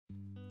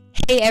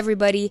Hey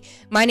everybody,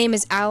 my name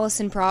is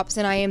Allison Props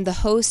and I am the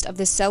host of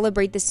the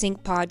Celebrate the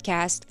Sync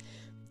podcast.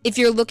 If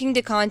you're looking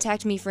to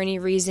contact me for any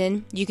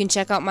reason, you can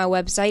check out my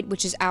website,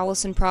 which is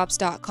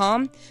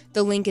allisonprops.com.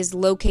 The link is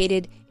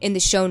located in the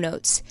show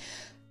notes.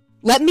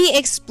 Let me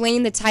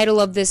explain the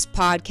title of this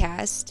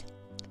podcast.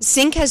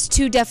 Sync has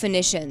two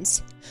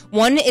definitions.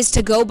 One is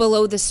to go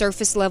below the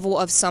surface level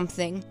of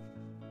something.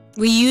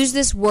 We use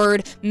this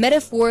word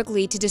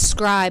metaphorically to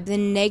describe the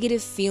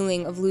negative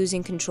feeling of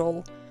losing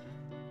control.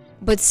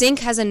 But sync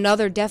has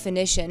another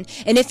definition,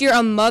 and if you're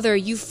a mother,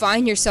 you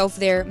find yourself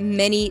there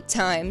many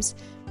times,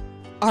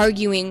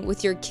 arguing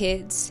with your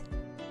kids,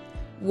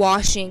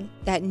 washing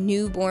that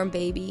newborn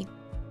baby,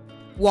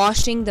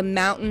 washing the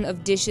mountain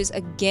of dishes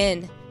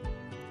again,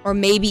 or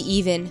maybe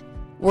even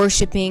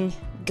worshiping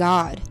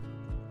God.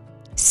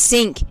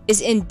 Sync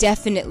is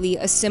indefinitely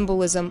a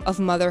symbolism of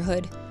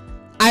motherhood.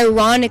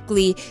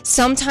 Ironically,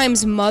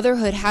 sometimes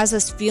motherhood has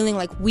us feeling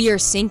like we are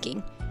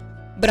sinking,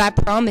 but I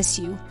promise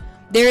you,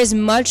 there is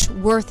much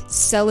worth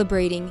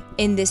celebrating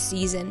in this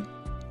season.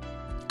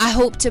 I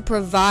hope to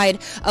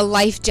provide a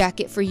life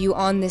jacket for you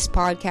on this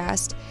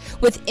podcast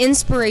with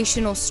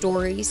inspirational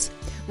stories,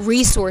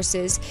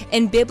 resources,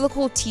 and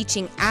biblical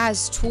teaching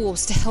as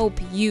tools to help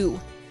you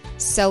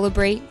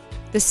celebrate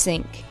the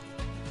sync.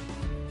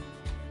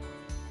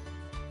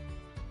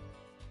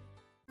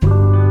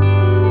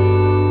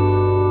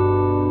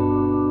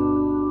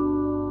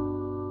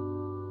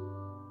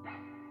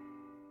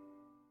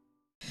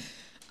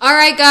 All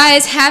right,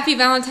 guys, happy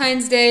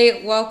Valentine's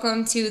Day.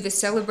 Welcome to the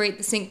Celebrate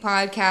the Sync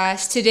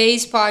podcast.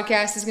 Today's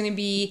podcast is going to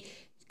be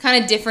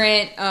kind of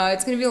different.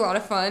 It's going to be a lot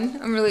of fun.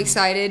 I'm really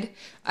excited.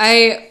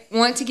 I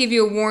want to give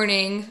you a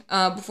warning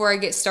before I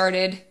get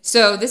started.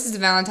 So this is the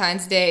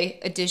Valentine's Day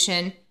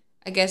edition.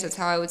 I guess that's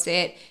how I would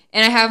say it.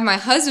 And I have my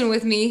husband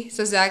with me.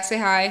 So Zach, say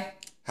hi.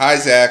 Hi,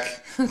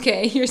 Zach.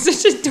 Okay, you're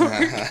such a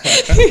dork.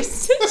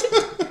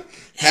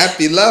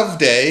 Happy Love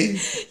Day.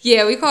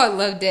 Yeah, we call it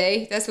Love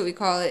Day. That's what we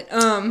call it.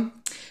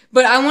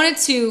 But I wanted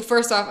to,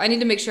 first off, I need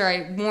to make sure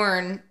I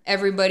warn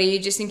everybody,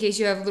 just in case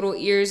you have little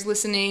ears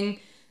listening.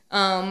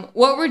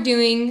 What we're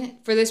doing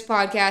for this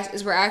podcast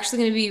is we're actually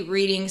going to be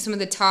reading some of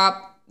the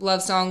top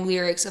love song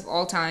lyrics of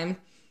all time.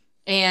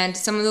 And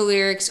some of the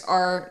lyrics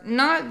are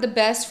not the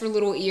best for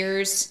little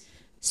ears.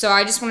 So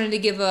I just wanted to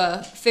give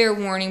a fair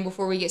warning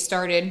before we get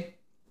started.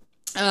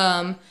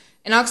 And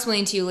I'll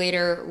explain to you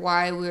later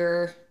why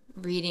we're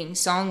reading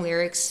song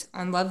lyrics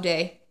on Love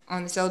Day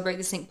on the Celebrate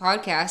the Sync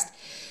podcast.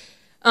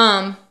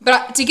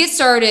 But to get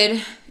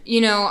started,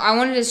 I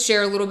wanted to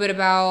share a little bit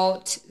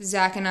about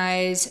Zach and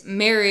I's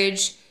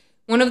marriage.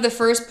 One of the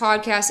first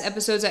podcast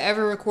episodes I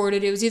ever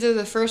recorded, it was either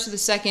the first or the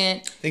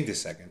second. I think the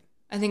second.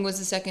 I think it was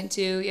the second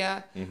too,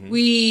 yeah. Mm-hmm.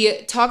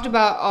 We talked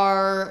about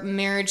our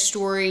marriage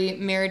story,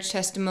 marriage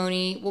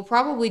testimony. We'll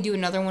probably do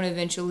another one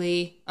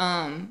eventually.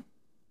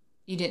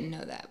 You didn't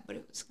know that, but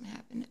it was going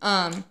to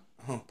happen.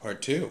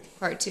 Part two.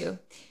 Part two.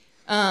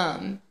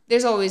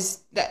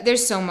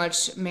 There's so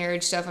much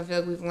marriage stuff I feel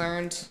like we've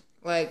learned.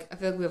 I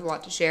feel like we have a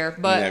lot to share.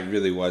 But that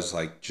really was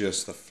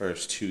just the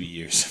first 2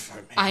 years of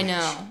our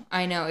marriage.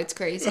 I know, it's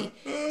crazy.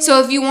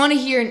 So if you want to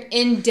hear an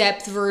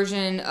in-depth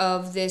version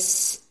of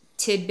this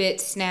tidbit,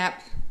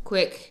 snap,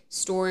 quick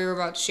story we're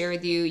about to share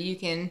with you, you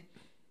can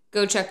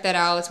go check that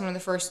out. It's one of the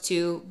first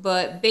two.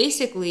 But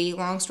basically,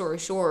 long story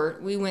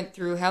short, we went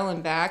through hell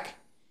and back.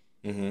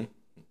 Mm-hmm.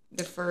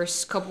 The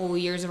first couple of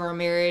years of our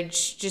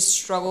marriage, just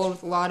struggled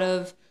with a lot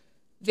of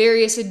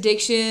various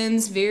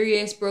addictions,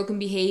 various broken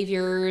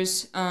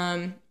behaviors.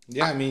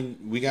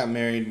 We got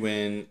married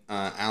when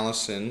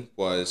Allison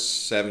was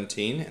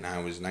 17 and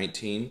I was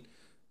 19.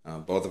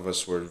 Both of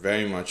us were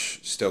very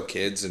much still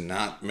kids and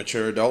not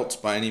mature adults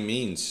by any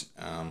means.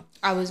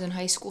 I was in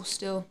high school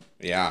still.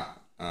 Yeah.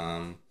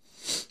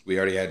 We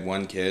already had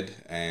one kid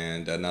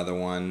and another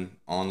one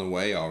on the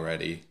way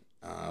already.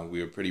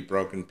 We were pretty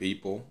broken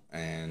people,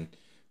 and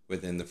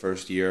within the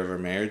first year of our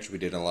marriage, we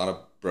did a lot of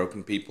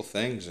broken people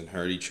things and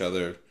hurt each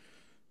other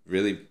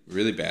really,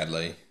 really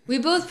badly. We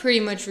both pretty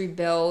much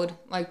rebelled,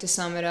 to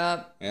sum it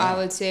up. Yeah. I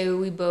would say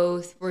we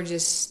both were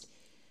just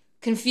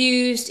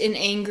confused and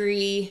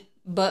angry,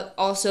 but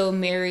also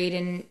married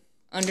and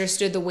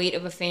understood the weight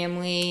of a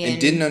family. And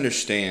didn't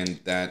understand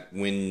that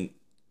when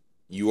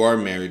you are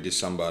married to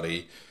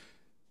somebody,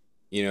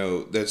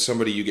 that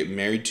somebody you get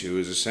married to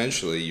is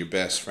essentially your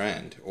best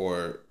friend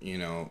or,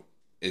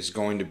 is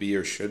going to be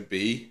or should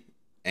be.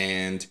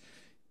 And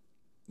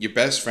your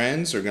best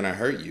friends are going to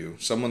hurt you.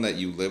 Someone that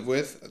you live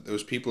with,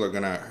 those people are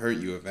going to hurt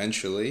you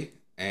eventually.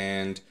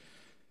 And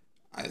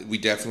we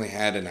definitely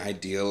had an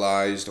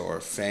idealized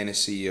or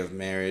fantasy of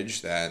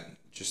marriage that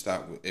just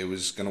thought it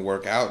was going to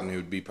work out and it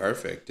would be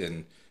perfect.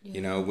 And,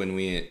 when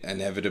we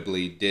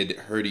inevitably did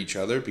hurt each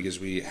other because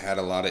we had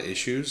a lot of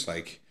issues,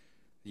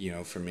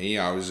 for me,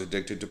 I was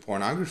addicted to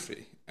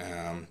pornography,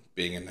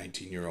 being a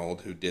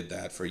 19-year-old who did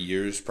that for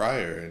years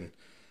prior. And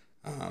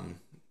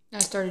I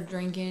started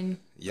drinking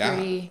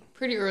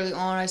pretty early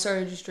on. I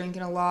started just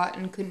drinking a lot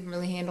and couldn't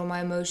really handle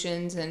my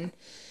emotions, and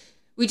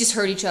we just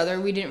hurt each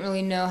other. We didn't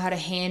really know how to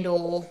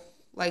handle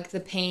like the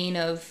pain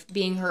of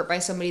being hurt by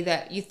somebody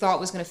that you thought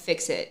was going to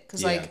fix it.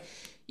 Because, Yeah. like,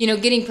 you know,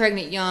 getting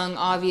pregnant young,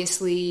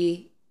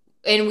 obviously,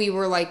 and we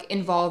were, like,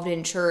 involved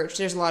in church.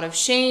 There's a lot of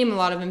shame, a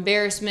lot of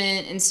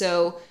embarrassment. And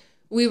so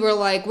we were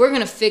like, we're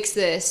going to fix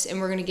this and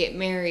we're going to get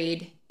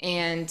married.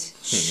 And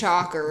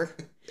shocker.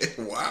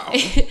 Wow.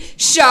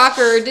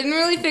 Shocker. Didn't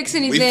really fix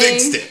anything. We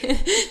fixed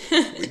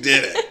it. We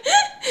did it.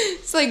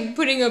 It's like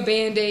putting a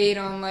Band-Aid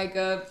on like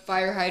a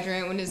fire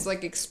hydrant when it's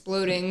like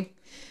exploding.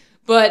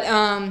 But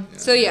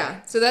so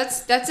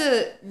that's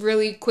a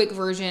really quick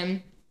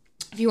version.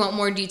 If you want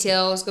more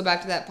details, go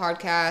back to that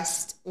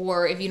podcast.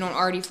 Or if you don't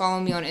already follow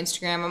me on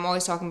Instagram, I'm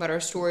always talking about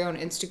our story on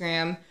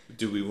Instagram.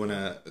 Do we want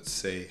to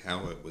say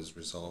how it was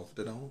resolved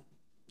at all?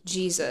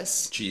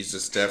 Jesus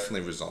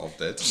definitely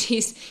resolved it.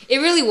 Jeez, it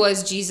really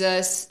was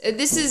Jesus.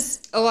 This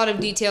is a lot of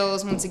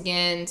details once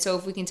again, so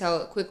if we can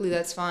tell it quickly,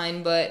 that's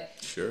fine. But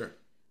sure.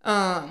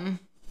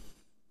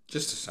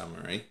 Just a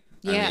summary.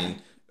 Yeah. I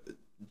mean,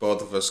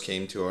 both of us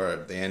came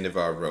to the end of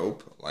our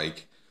rope.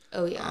 Like,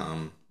 oh yeah.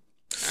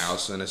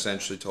 Allison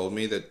essentially told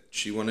me that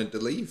she wanted to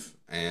leave,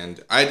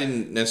 and I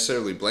didn't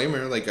necessarily blame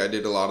her. Like, I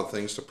did a lot of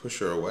things to push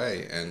her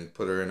away and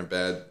put her in a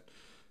bad,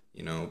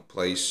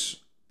 place,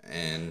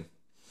 and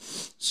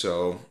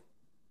so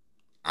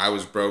I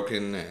was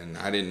broken and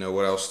I didn't know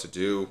what else to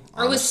do.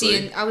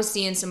 Honestly. I was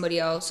seeing somebody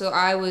else, so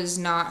I was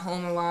not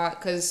home a lot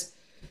because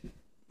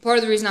part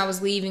of the reason I was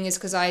leaving is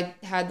because I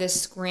had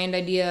this grand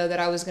idea that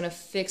I was going to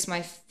fix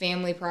my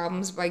family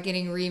problems by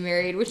getting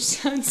remarried, which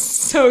sounds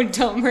so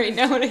dumb right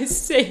now when I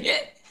say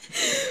it.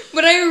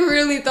 But I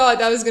really thought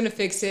that was going to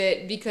fix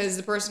it because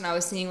the person I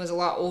was seeing was a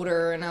lot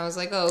older, and I was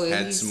like, oh,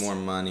 had some more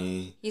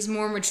money. He's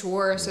more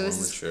mature, so this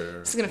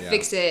is going to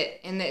fix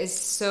it. And it's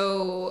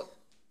so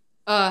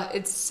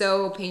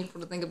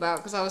painful to think about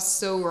because I was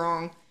so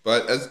wrong.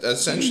 But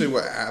essentially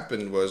what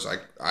happened was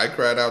I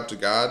cried out to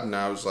God, and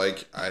I was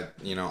like, I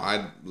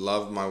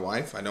love my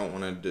wife. I don't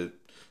want to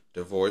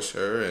divorce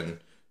her. And,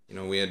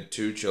 we had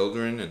 2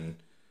 children, and,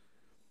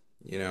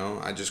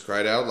 I just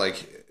cried out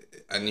like,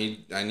 I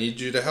need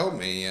you to help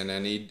me, and I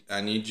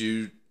need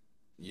you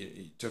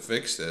to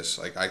fix this.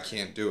 Like, I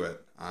can't do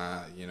it.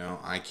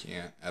 I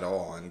can't at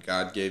all. And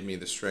God gave me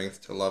the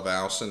strength to love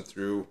Allison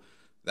through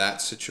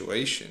that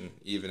situation,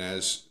 even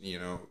as,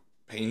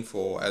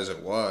 painful as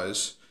it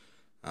was.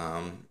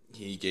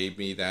 He gave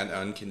me that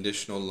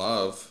unconditional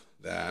love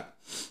that,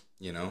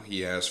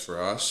 he has for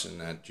us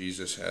and that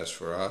Jesus has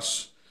for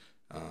us,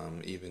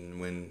 even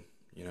when,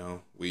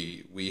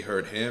 we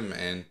hurt him.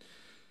 And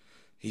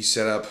he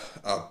set up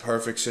a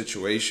perfect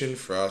situation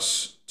for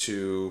us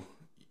to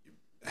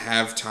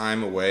have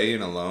time away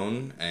and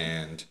alone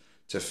and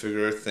to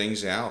figure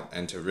things out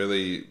and to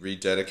really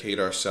rededicate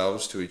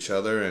ourselves to each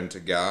other and to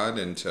God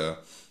and to,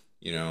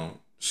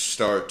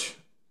 start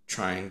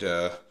trying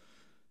to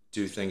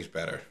do things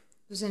better.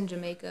 It was in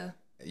Jamaica.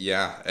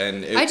 Yeah,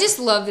 and I just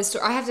love this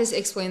story. I have to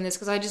explain this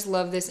because I just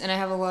love this, and I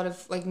have a lot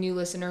of like new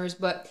listeners,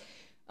 but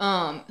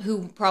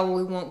who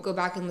probably won't go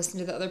back and listen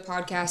to the other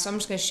podcast. So I'm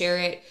just gonna share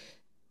it.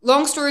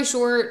 Long story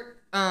short,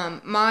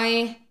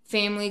 my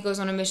family goes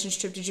on a missions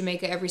trip to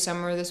Jamaica every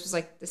summer. This was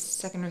like the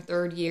 2nd or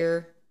 3rd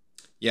year.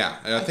 Yeah,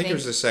 I think it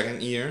was the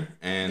 2nd year,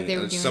 and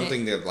it's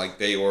something that like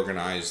they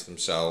organized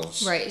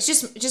themselves. Right. It's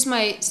just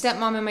my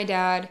stepmom and my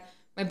dad,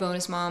 my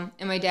bonus mom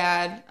and my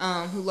dad,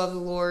 who love the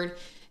Lord,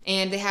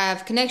 and they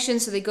have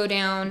connections, so they go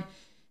down.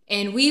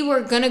 And we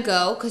were gonna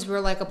go because we're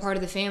like a part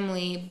of the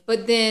family,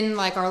 but then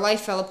like our life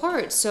fell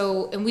apart.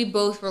 So, and we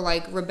both were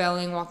like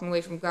rebelling, walking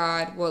away from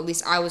God. Well, at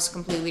least I was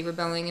completely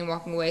rebelling and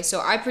walking away. So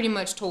I pretty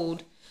much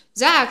told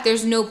Zach,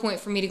 there's no point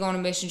for me to go on a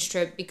missions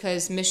trip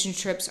because mission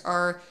trips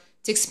are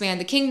to expand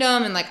the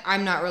kingdom, and like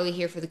I'm not really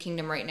here for the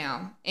kingdom right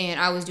now. And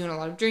I was doing a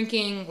lot of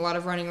drinking, a lot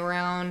of running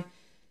around,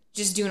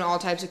 just doing all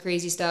types of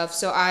crazy stuff.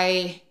 So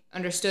I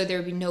understood there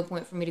would be no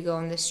point for me to go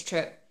on this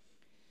trip.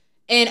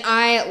 And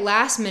I,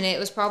 last minute, it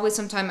was probably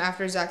sometime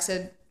after Zach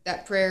said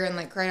that prayer and,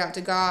 like, cried out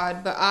to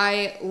God, but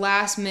I,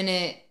 last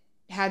minute,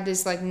 had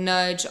this, like,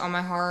 nudge on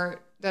my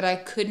heart that I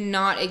could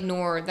not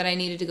ignore that I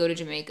needed to go to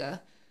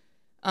Jamaica.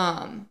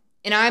 And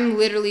I'm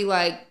literally,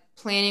 like,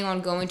 planning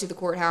on going to the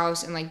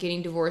courthouse and, like,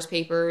 getting divorce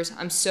papers.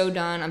 I'm so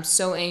done. I'm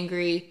so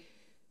angry.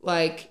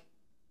 Like,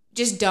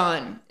 just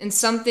done. And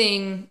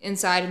something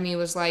inside of me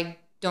was like,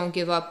 don't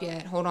give up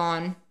yet. Hold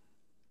on.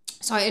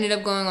 So I ended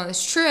up going on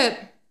this trip.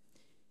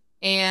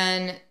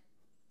 And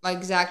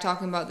like Zach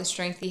talking about the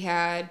strength he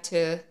had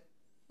to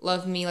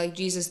love me like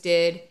Jesus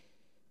did,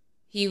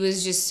 he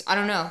was just, I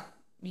don't know.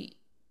 It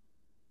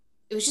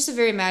was just a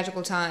very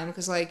magical time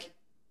because like,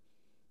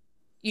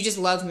 you just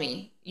love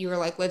me. You were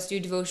like, let's do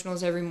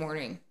devotionals every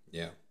morning.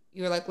 Yeah.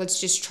 You were like, let's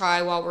just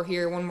try while we're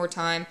here one more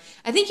time.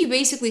 I think you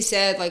basically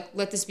said like,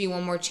 let this be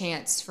one more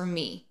chance for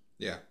me.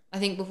 Yeah. I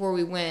think before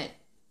we went,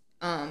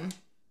 and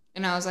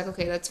I was like,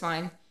 okay, that's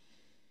fine.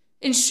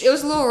 And it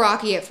was a little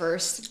rocky at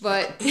first,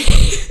 but...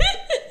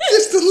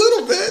 Just a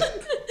little bit.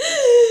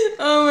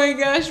 Oh my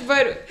gosh,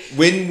 but...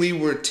 When we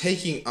were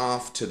taking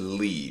off to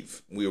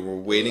leave, we were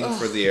waiting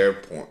for the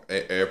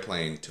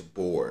airplane to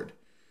board.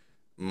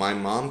 My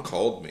mom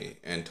called me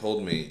and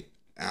told me,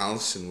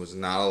 Allison was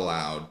not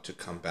allowed to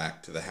come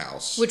back to the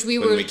house. Which we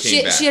when were. we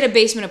came back. She had a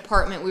basement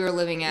apartment we were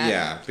living at.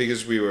 Yeah,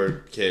 because we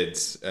were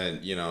kids,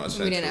 and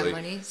essentially we didn't have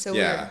money, so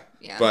yeah.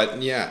 Yeah.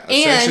 But yeah,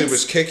 essentially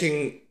was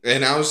kicking,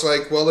 and I was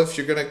like, well, if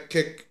you're gonna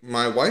kick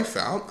my wife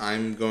out,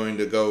 I'm going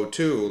to go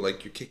too.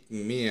 Like, you're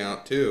kicking me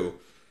out too,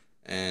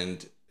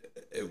 and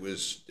it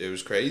was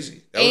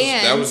crazy.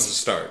 That was the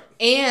start.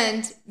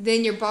 And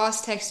then your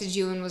boss texted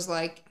you and was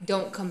like,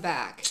 "Don't come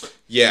back."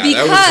 Yeah,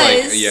 that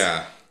was like,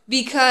 yeah.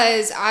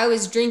 Because I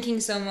was drinking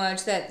so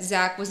much that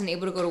Zach wasn't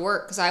able to go to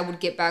work because I would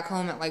get back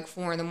home at like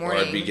 4 a.m. Or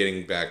I'd be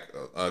getting back,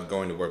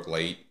 going to work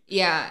late.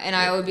 Yeah, and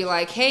I would be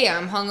like, "Hey,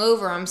 I'm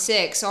hungover. I'm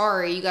sick.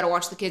 Sorry, you got to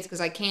watch the kids because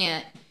I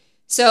can't."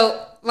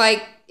 So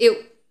like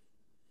it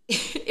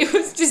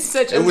was just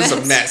such a mess. It was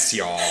a mess,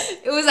 y'all.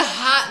 It was a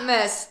hot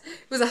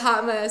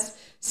mess.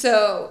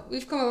 So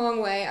we've come a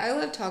long way. I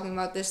love talking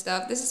about this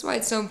stuff. This is why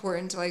it's so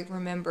important to like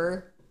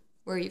remember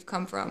where you've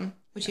come from,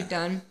 what you've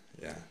done.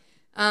 Yeah.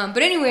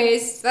 But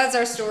anyways, that's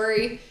our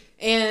story,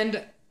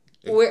 and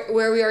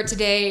where we are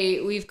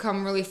today, we've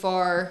come really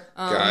far.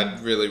 God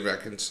really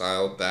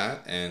reconciled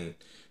that, and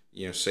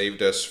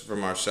saved us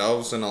from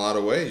ourselves in a lot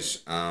of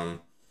ways.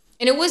 And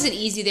it wasn't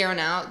easy there on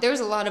out. There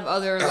was a lot of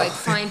other like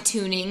fine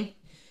tuning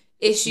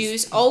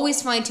issues,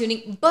 always fine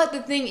tuning. But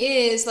the thing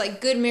is,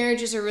 like, good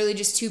marriages are really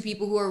just two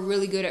people who are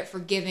really good at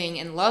forgiving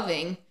and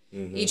loving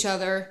each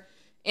other.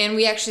 And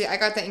I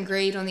got that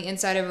engraved on the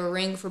inside of a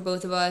ring for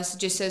both of us. It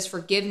just says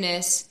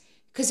forgiveness.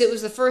 Because it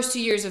was the first 2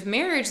 years of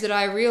marriage that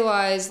I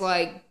realized,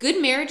 like, good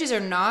marriages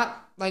are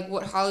not, like,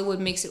 what Hollywood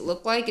makes it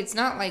look like. It's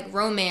not, like,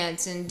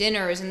 romance and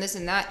dinners and this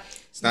and that.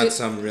 It's not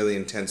some really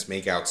intense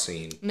make-out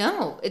scene.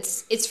 No,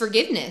 it's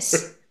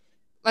forgiveness.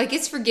 Like,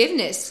 it's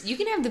forgiveness. You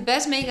can have the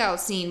best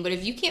make-out scene, but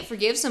if you can't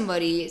forgive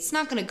somebody, it's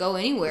not going to go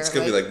anywhere. It's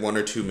going to be, like, 1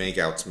 or 2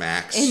 make-outs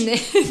max. And then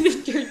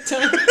you're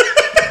done.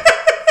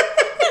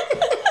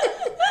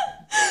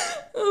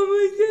 Oh,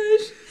 my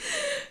gosh.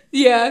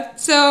 Yeah,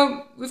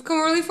 so we've come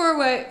really far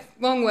away.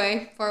 Long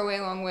way.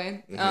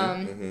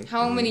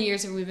 How many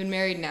years have we been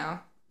married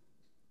now?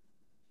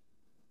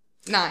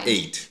 9.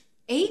 8.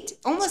 8?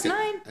 Almost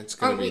 9? It's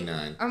going to be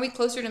 9. Are we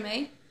closer to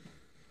May?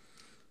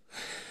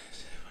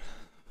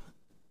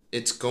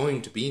 It's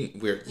going to be...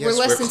 We're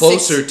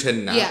closer to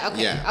 9. Yeah,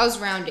 okay. Yeah. I was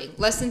rounding.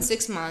 Less than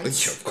 6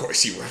 months. Of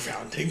course you were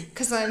rounding.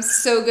 Because I'm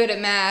so good at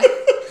math.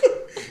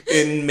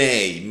 In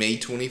May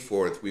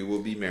 24th, we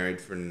will be married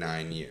for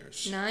 9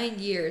 years. 9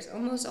 years.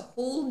 Almost a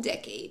whole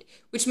decade.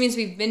 Which means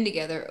we've been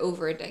together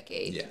over a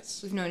decade.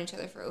 Yes. We've known each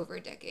other for over a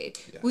decade.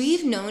 Yes.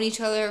 We've known each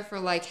other for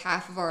like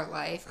half of our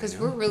life. Because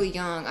we're really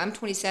young. I'm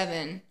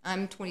 27.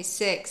 I'm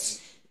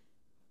 26.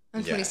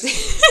 I'm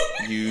 26.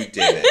 You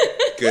did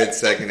it. Good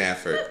second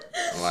effort.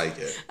 I like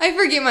it. I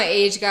forget my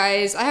age,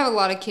 guys. I have a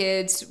lot of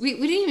kids. We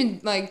didn't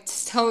even like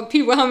tell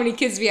people how many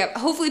kids we have.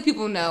 Hopefully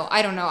people know.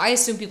 I don't know. I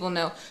assume people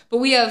know. But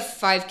we have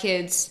 5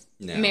 kids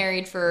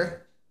married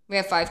for... We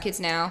have 5 kids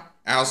now.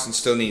 Allison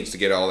still needs to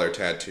get all their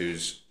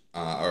tattoos,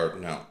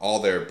 all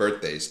their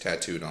birthdays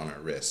tattooed on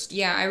her wrist.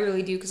 Yeah, I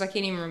really do, because I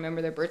can't even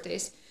remember their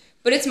birthdays.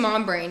 But it's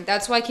mom brain.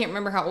 That's why I can't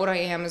remember how old I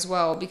am as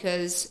well,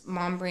 because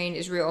mom brain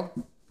is real.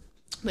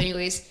 But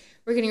anyways,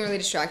 we're getting really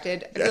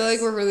distracted. I feel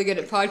like we're really good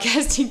at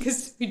podcasting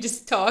because we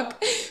just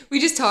talk. We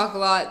just talk a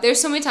lot.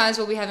 There's so many times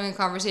we'll be having a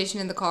conversation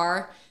in the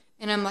car,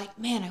 and I'm like,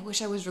 man, I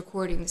wish I was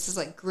recording. This is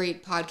like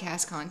great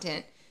podcast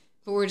content.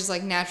 But we're just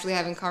like naturally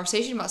having a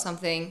conversation about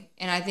something,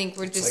 and I think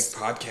it's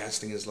like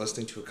podcasting is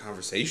listening to a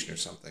conversation or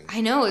something.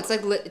 I know, it's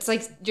like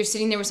you're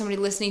sitting there with somebody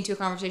listening to a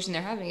conversation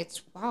they're having.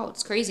 It's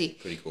crazy.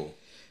 Pretty cool.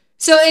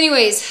 So,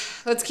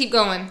 anyways, let's keep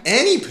going.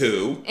 You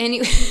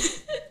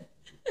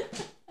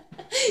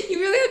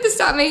really have to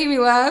stop making me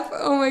laugh.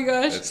 Oh my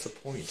gosh. That's the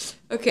point.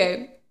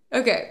 Okay.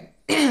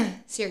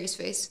 Serious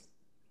face.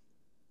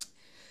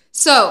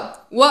 So,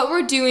 what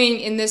we're doing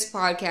in this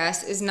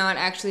podcast is not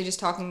actually just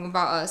talking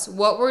about us.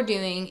 What we're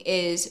doing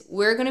is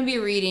we're going to be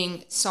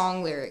reading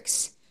song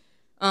lyrics.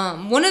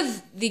 One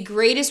of the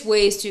greatest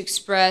ways to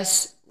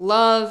express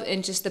love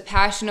and just the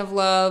passion of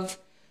love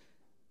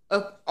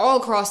all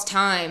across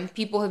time,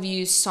 people have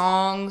used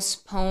songs,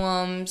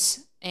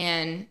 poems,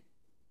 and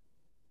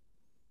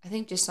I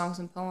think just songs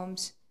and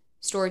poems,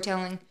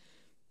 storytelling,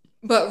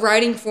 but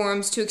writing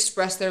forms to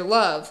express their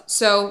love.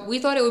 So we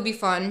thought it would be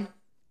fun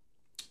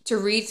to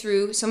read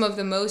through some of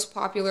the most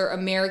popular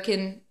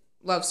American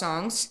love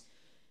songs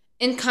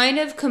and kind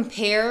of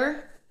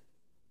compare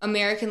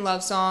American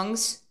love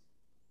songs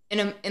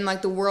in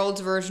like the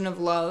world's version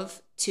of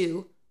love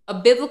to a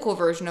biblical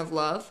version of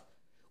love,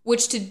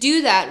 which to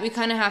do that, we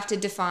kind of have to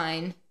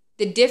define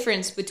the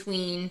difference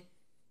between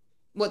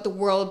what the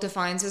world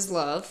defines as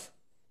love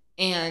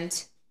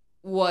and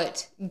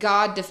what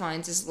God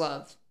defines as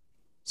love.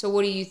 So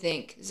what do you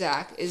think,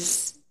 Zach,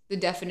 is the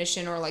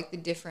definition or like the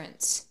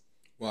difference?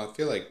 Well, I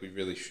feel like we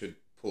really should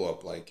pull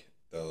up like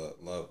the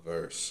love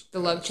verse. The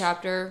love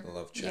chapter? The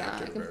love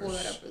chapter. Yeah, I can pull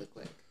that up really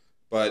quick.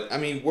 But, I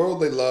mean,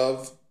 worldly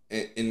love,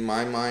 in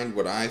my mind,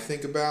 what I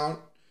think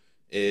about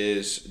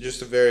is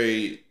just a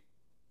very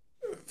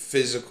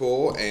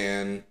physical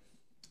and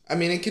I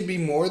mean, it could be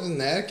more than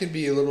that. It could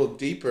be a little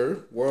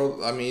deeper.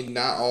 I mean,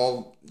 not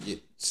all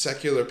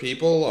secular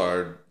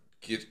people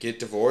get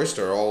divorced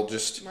or all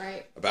just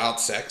right.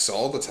 about sex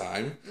all the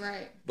time.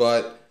 Right.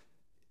 But,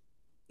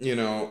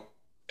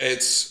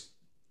 it's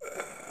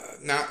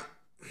not...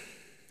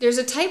 There's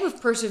a type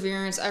of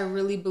perseverance I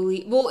really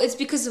believe... Well, it's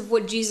because of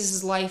what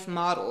Jesus' life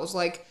models.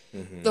 Like,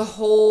 the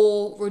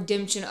whole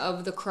redemption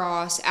of the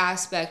cross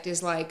aspect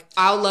is like,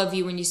 I'll love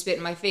you when you spit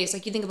in my face.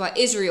 Like, you think about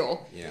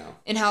Israel. Yeah.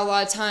 And how a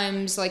lot of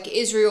times, like,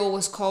 Israel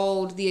was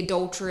called the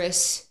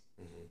adulterous,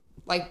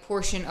 like,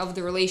 portion of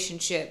the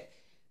relationship.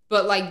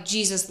 But, like,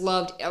 Jesus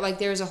loved... Like,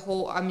 there's a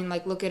whole... I mean,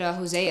 like, look at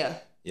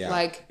Hosea. Yeah.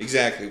 Like...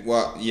 Exactly.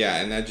 Well,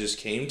 yeah, and that just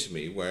came to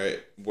me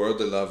where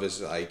worldly love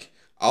is like...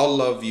 I'll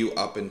love you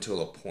up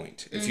until a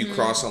point. If you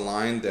cross a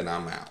line, then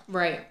I'm out.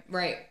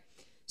 Right.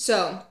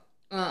 So,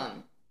 I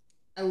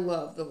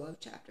love the love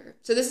chapter.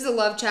 So this is a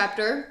love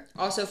chapter,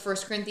 also 1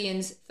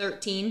 Corinthians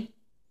 13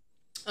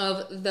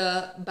 of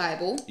the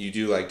Bible. You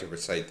do like to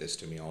recite this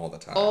to me all the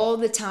time. All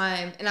the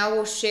time. And I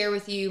will share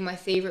with you my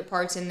favorite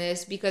parts in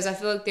this because I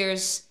feel like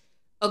there's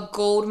a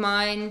gold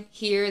mine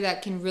here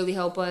that can really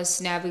help us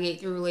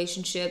navigate through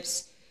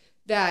relationships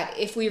that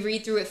if we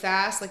read through it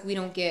fast, like we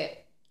don't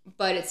get.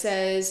 But it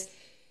says...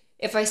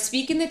 If I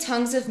speak in the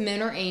tongues of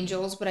men or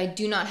angels, but I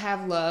do not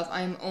have love,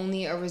 I am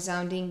only a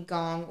resounding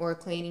gong or a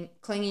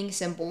clanging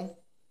cymbal.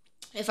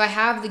 If I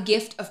have the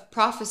gift of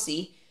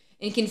prophecy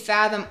and can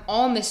fathom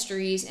all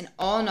mysteries and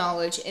all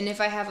knowledge, and if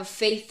I have a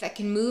faith that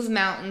can move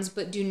mountains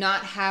but do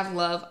not have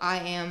love, I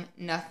am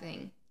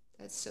nothing.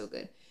 That's so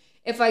good.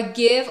 If I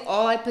give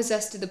all I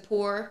possess to the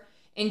poor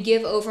and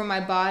give over my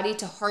body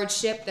to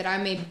hardship that I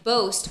may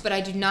boast, but I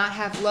do not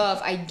have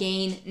love, I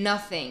gain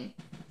nothing.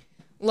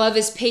 Love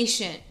is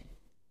patient.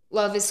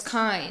 Love is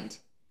kind.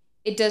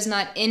 It does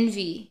not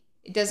envy.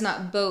 It does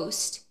not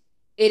boast.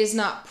 It is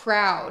not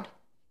proud.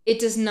 It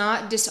does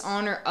not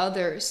dishonor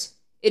others.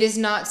 It is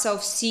not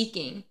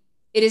self-seeking.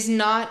 It is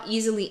not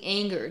easily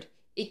angered.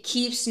 It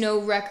keeps no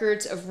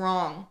records of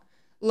wrong.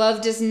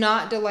 Love does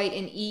not delight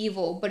in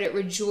evil, but it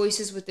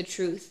rejoices with the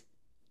truth.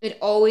 It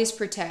always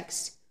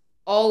protects,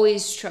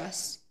 always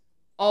trusts,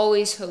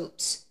 always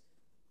hopes,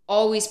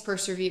 always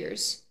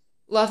perseveres.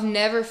 Love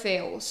never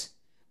fails.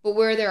 But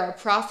where there are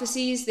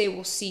prophecies, they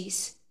will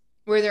cease.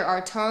 Where there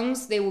are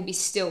tongues, they will be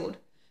stilled.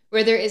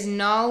 Where there is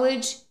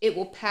knowledge, it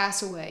will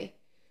pass away.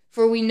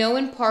 For we know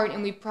in part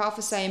and we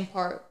prophesy in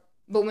part.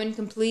 But when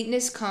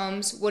completeness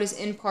comes, what is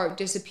in part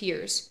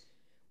disappears.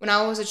 When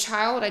I was a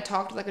child, I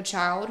talked like a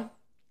child.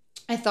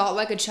 I thought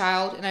like a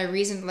child, and I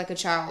reasoned like a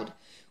child.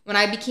 When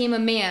I became a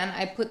man,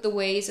 I put the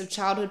ways of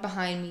childhood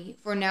behind me.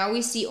 For now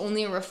we see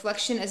only a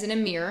reflection as in a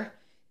mirror.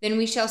 Then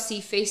we shall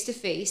see face to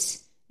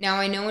face. Now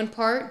I know in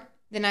part.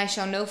 Then I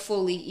shall know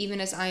fully, even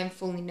as I am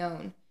fully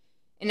known.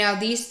 And now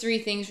these three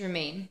things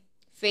remain: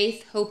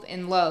 faith, hope,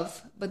 and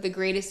love. But the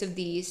greatest of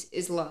these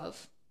is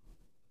love.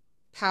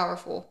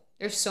 Powerful.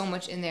 There's so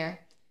much in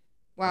there.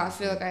 Wow, I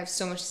feel like I have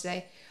so much to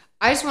say.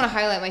 I just want to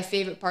highlight my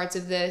favorite parts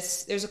of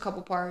this. There's a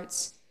couple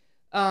parts.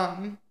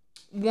 One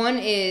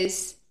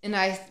is,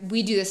 and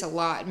we do this a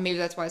lot, and maybe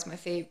that's why it's my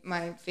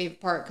favorite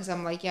part, because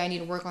I'm like, yeah, I need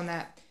to work on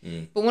that.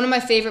 But one of my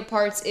favorite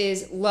parts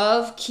is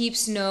love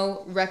keeps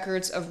no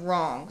records of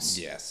wrongs.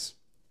 Yes.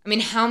 I mean,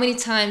 how many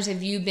times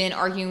have you been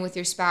arguing with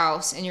your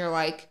spouse and you're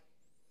like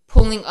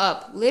pulling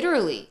up,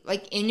 literally,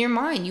 like in your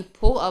mind, you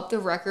pull up the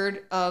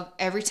record of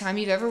every time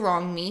you've ever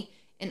wronged me,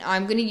 and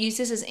I'm going to use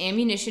this as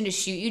ammunition to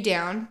shoot you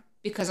down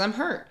because I'm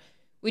hurt.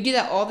 We do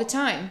that all the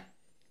time.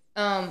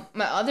 My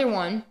other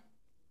one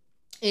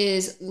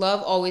is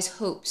love always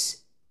hopes.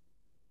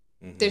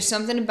 There's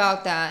something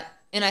about that.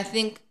 And I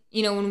think,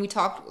 when we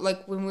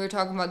were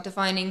talking about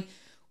defining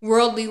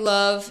worldly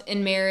love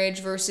in marriage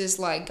versus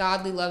like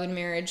godly love in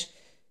marriage,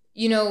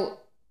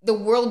 the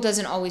world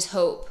doesn't always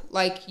hope.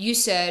 Like you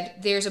said,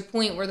 there's a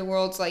point where the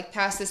world's like,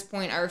 past this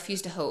point, I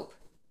refuse to hope.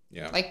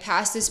 Yeah. Like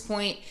past this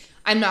point,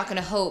 I'm not going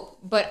to hope.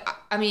 But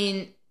I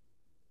mean,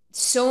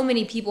 so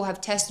many people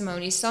have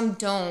testimonies. Some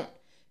don't,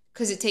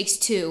 because it takes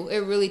two. It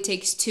really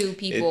takes two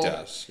people. It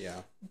does,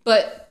 yeah.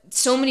 But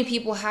so many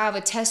people have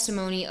a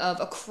testimony of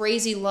a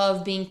crazy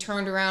love being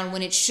turned around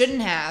when it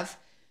shouldn't have.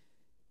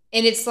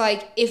 And it's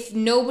like, if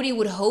nobody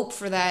would hope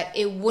for that,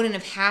 it wouldn't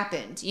have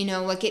happened.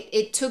 Like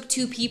it took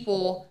two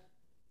people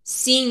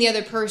seeing the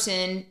other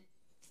person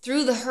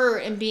through the hurt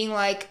and being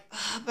like,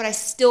 but I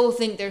still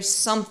think there's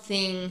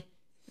something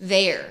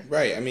there.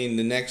 Right. I mean,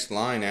 the next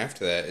line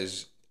after that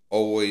is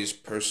always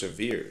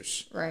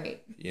perseveres.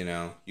 Right.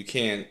 You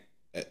can't,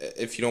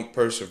 if you don't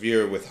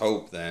persevere with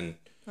hope, then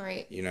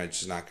right. You're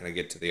just not going to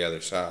get to the other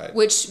side.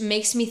 Which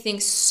makes me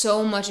think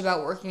so much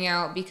about working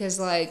out because,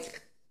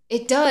 like,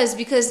 it does,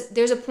 because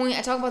there's a point,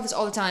 I talk about this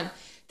all the time.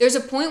 There's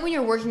a point when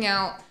you're working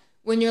out,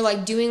 when you're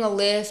like doing a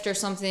lift or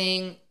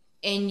something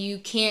and you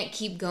can't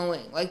keep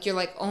going. Like you're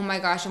like, oh my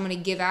gosh, I'm going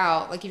to give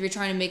out. Like if you're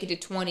trying to make it to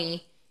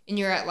 20 and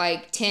you're at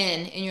like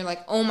 10 and you're like,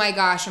 oh my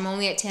gosh, I'm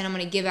only at 10, I'm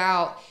going to give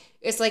out.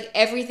 It's like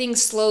everything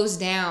slows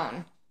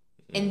down.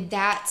 And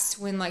that's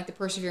when like the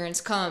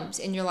perseverance comes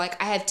and you're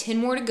like, I have 10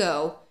 more to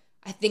go.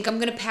 I think I'm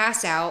going to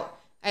pass out.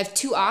 I have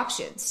two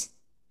options.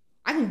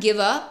 I can give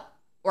up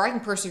or I can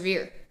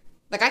persevere.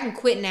 Like I can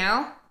quit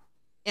now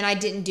and I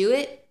didn't do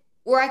it,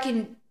 or I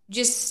can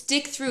just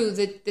stick through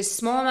this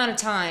small amount of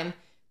time,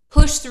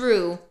 push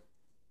through,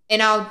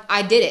 and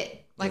I did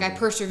it. Like I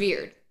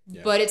persevered.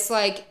 Yeah. But it's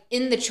like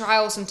in the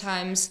trial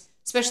sometimes,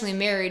 especially in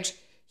marriage,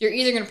 you're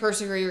either going to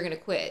persevere or you're going to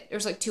quit.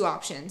 There's like two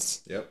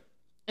options. Yep.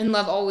 And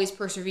love always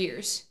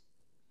perseveres.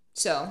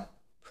 So,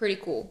 pretty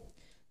cool.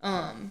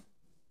 But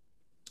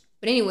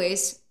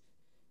anyways,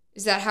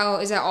 is that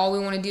all we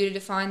want to do to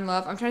define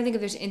love? I'm trying to think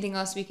if there's anything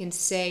else we can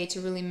say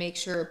to really make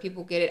sure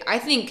people get it.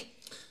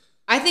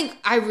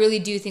 I really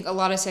do think a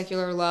lot of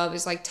secular love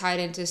is like tied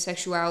into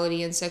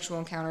sexuality and sexual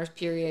encounters,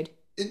 period.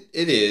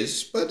 It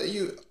is, but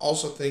you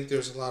also think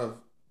there's a lot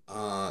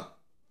of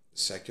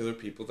secular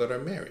people that are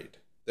married.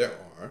 There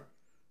are.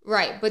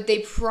 Right, but they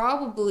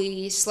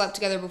probably slept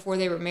together before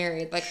they were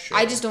married. Like, sure.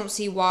 I just don't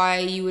see why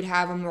you would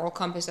have a moral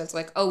compass that's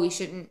like, oh, we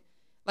shouldn't.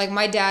 Like,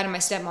 my dad and my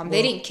stepmom,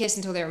 they didn't kiss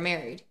until they were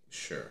married.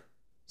 Sure.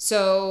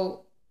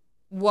 So,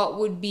 what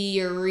would be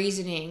your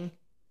reasoning?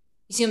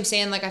 You see what I'm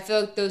saying? Like, I feel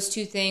like those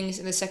two things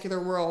in the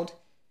secular world,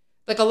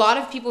 like, a lot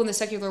of people in the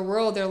secular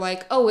world, they're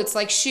like, oh, it's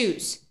like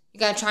shoes. You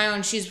gotta try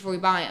on shoes before we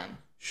buy them.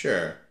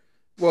 Sure.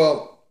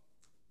 Well,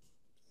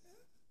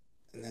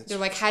 they're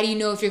like, how do you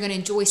know if you're going to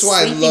enjoy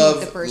sleeping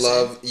with the person?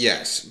 Love,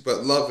 yes.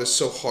 But love is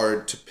so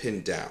hard to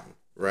pin down,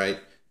 right?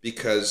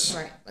 Because...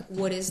 Right. Like,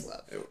 what is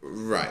love?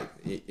 Right.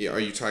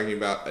 Are you talking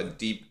about a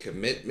deep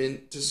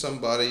commitment to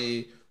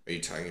somebody? Are you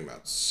talking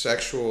about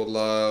sexual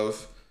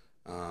love?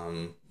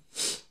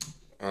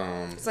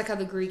 It's like how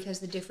the Greek has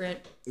the different...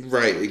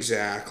 Right,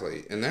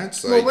 exactly. And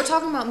that's like... Well, we're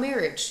talking about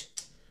marriage.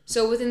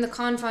 So within the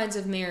confines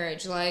of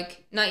marriage,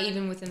 like, not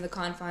even within the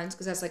confines,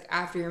 because that's like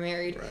after you're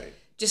married. Right.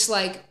 Just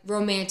like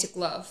romantic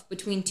love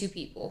between two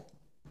people.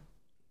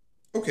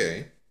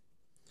 Okay.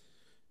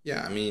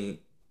 Yeah, I mean,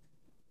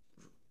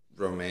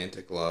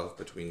 romantic love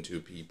between two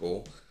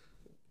people.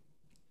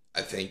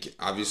 I think,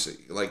 obviously,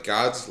 like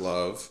God's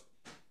love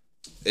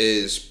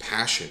is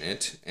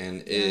passionate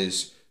and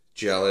is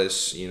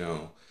jealous,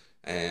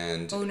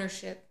 and...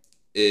 Ownership.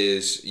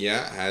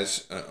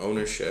 Has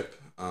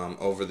ownership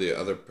over the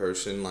other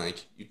person.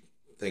 Like, you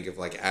think of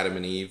like Adam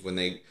and Eve when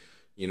they,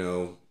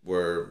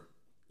 were...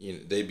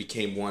 they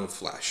became one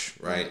flesh,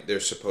 right? Mm-hmm. They're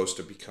supposed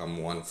to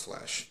become one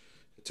flesh.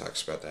 It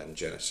talks about that in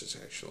Genesis,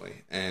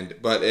 actually.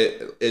 But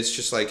it's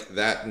just like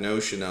that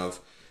notion of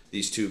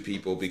these two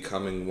people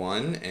becoming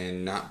one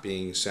and not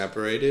being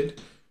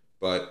separated.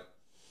 But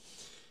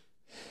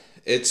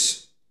it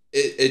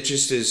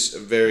just is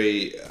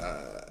very,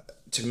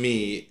 to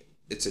me,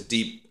 it's a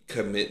deep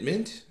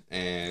commitment.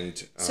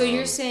 And so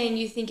you're saying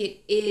you think it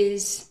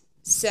is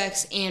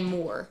sex and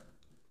more?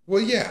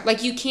 Well, yeah.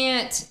 Like, you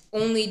can't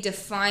only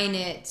define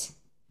it,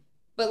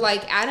 but,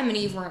 like, Adam and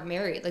Eve weren't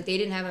married. Like, they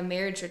didn't have a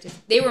marriage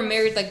certificate. They were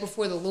married, like,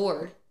 before the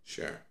Lord.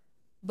 Sure.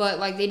 But,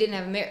 like, they didn't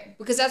have a marriage.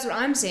 Because that's what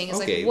I'm saying. It's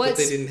okay, like, what's... but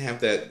they didn't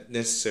have that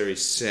necessary,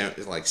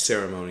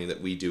 ceremony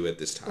that we do at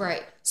this time.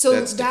 Right. So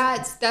that's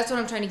what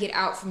I'm trying to get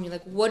out from you.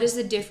 Like, what is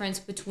the difference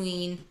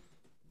between...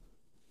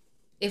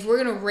 If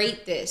we're going to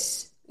rate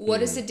this,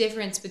 what is the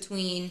difference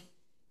between...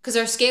 Because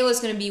our scale is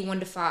going to be 1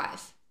 to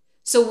 5.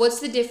 So what's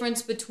the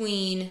difference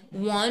between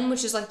 1,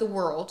 which is like the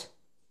world,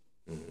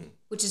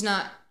 which is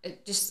not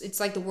it's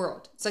like the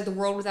world. It's like the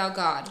world without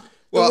God.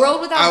 The world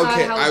without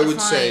God, how it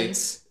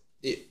defines...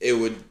 say it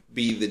would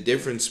be the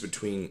difference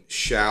between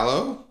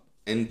shallow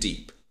and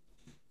deep.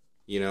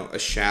 A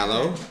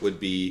shallow would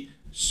be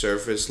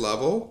surface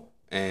level,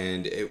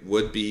 and it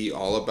would be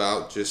all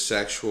about just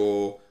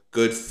sexual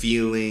good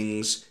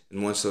feelings.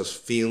 And once those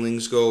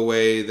feelings go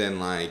away, then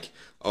like,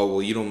 oh,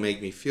 well, you don't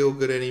make me feel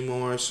good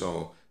anymore,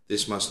 so...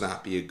 This must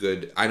not be a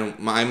good... I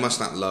must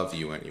not love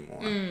you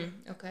anymore.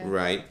 Okay.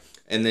 Right?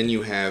 And then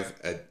you have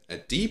a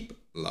deep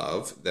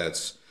love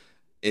that's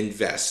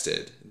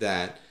invested,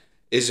 that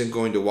isn't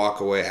going to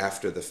walk away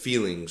after the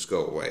feelings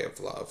go away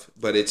of love.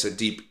 But it's a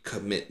deep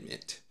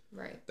commitment.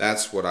 Right.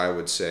 That's what I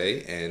would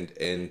say.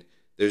 And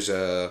there's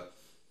a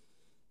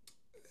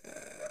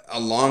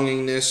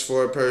longingness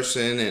for a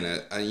person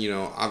and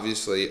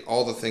obviously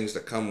all the things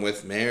that come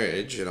with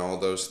marriage and all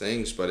those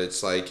things. But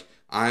it's like...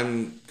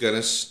 I'm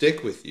gonna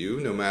stick with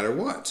you no matter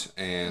what,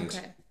 and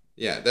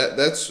yeah,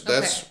 that's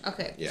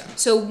okay. Yeah.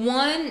 So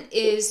 1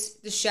 is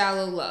the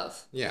shallow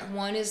love. Yeah.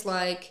 1 is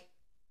like,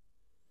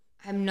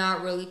 I'm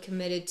not really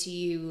committed to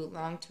you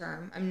long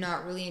term. I'm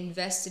not really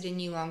invested in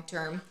you long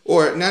term.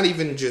 Or not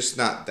even just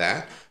not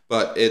that,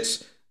 but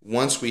it's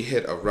once we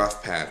hit a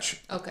rough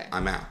patch. Okay.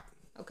 I'm out.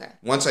 Okay.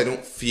 Once I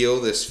don't feel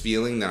this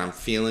feeling that I'm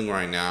feeling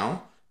right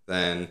now,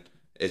 then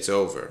it's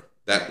over.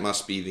 That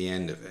must be the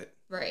end of it.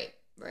 Right.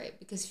 Right,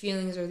 because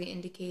feelings are the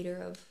indicator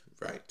of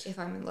if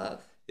I'm in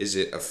love. Is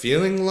it a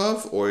feeling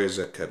love or is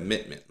it a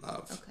commitment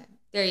love? Okay,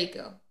 there you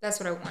go. That's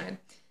what I wanted.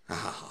 Ha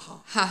ha ha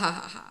ha. Ha ha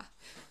ha ha.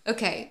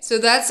 Okay, so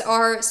that's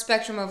our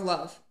spectrum of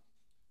love.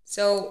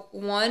 So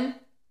 1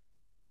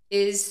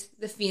 is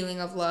the feeling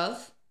of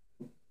love.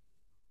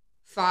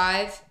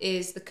 5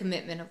 is the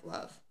commitment of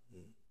love.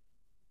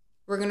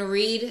 We're going to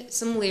read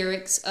some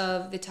lyrics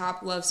of the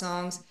top love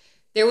songs.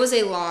 There was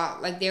a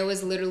lot. Like, there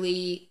was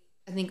literally,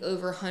 I think,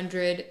 over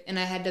 100, and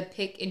I had to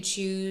pick and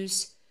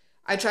choose.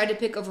 I tried to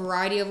pick a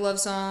variety of love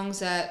songs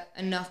that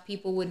enough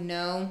people would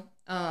know,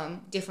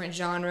 different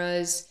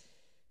genres.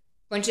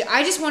 I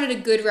just wanted a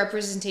good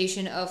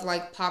representation of,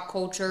 like, pop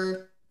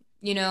culture,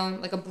 you know,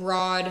 like a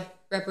broad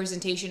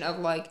representation of,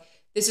 like,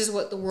 this is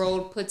what the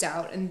world puts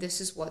out and this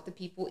is what the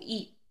people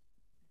eat.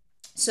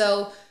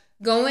 So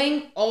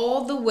going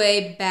all the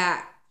way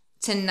back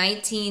to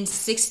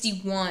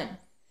 1961,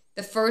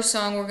 the first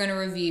song we're going to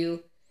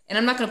review, and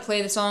I'm not going to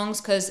play the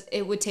songs because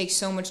it would take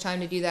so much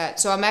time to do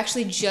that. So I'm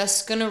actually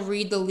just going to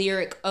read the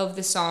lyric of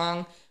the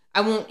song.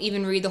 I won't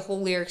even read the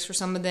whole lyrics for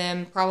some of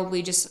them,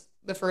 probably just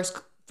the first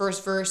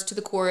verse to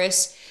the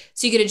chorus,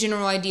 so you get a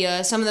general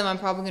idea. Some of them I'm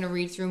probably going to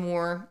read through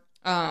more.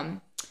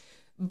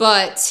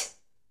 But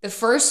the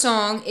first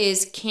song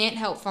is Can't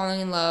Help Falling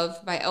in Love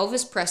by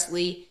Elvis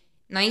Presley,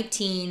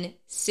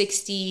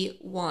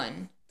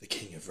 1961. The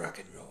king of rock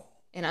and roll.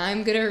 And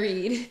I'm going to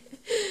read.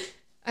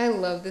 I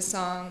love this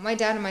song. My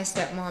dad and my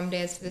stepmom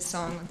danced to this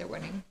song at their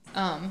wedding.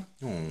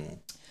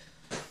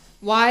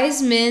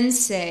 Wise men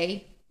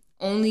say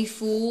only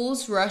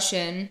fools rush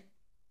in,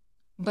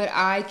 but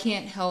I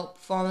can't help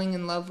falling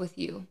in love with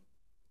you.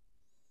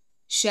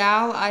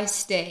 Shall I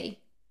stay?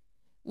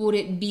 Would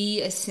it be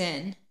a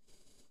sin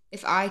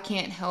if I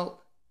can't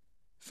help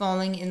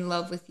falling in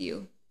love with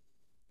you?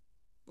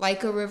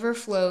 Like a river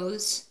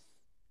flows,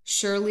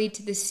 surely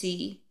to the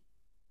sea.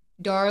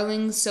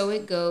 Darling, so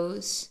it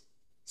goes.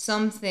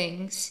 Some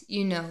things,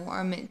 you know,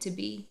 are meant to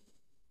be.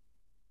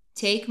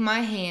 Take my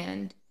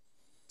hand,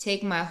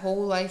 take my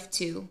whole life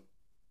too,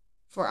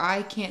 for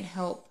I can't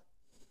help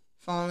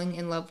falling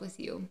in love with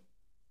you.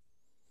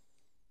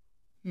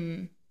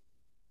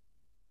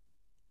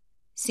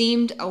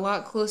 Seemed a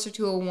lot closer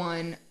to a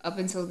 1 up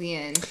until the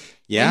end.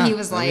 Yeah. And he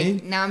was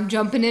like, now I'm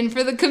jumping in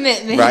for the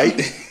commitment.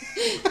 Right?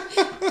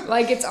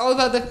 Like, it's all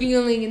about the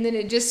feeling, and then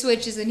it just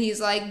switches, and he's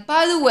like,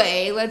 by the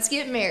way, let's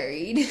get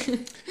married.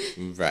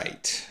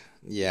 Right.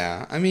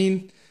 Yeah. I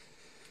mean,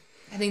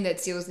 I think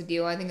that seals the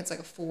deal. I think it's like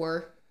a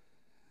 4.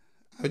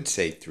 I would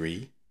say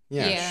 3.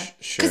 Yeah.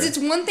 Sure. Because it's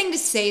one thing to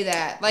say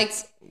that. Like,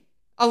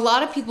 a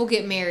lot of people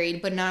get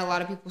married, but not a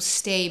lot of people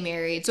stay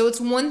married. So it's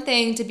one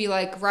thing to be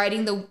like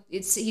riding the.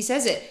 He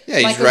says it. Yeah,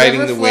 he's like riding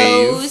the river the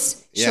flows,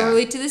 wave. Yeah.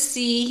 surely to the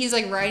sea. He's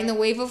like riding the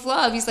wave of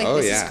love. He's like,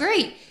 this is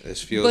great.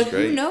 This feels great. But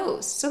who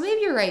knows? So maybe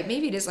you're right.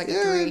 Maybe it is like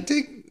a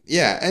 3.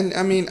 And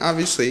I mean,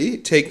 obviously,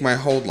 take my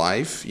whole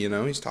life. You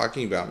know, he's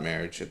talking about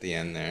marriage at the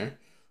end there,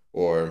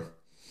 or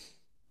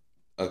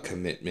a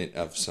commitment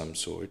of some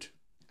sort.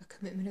 A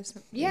commitment of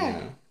some.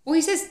 Yeah. Well,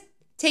 he says,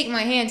 "Take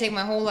my hand, take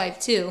my whole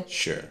life too."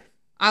 Sure.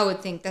 I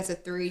would think that's a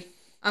 3.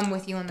 I'm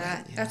with you on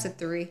that. Yeah. That's a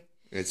 3.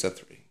 It's a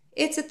 3.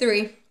 It's a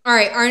 3. All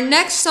right, our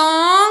next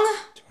song.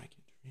 Do I get to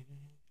read it?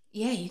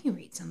 Yeah, you can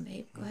read some,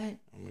 babe. Go ahead.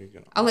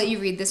 I'll let you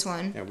read this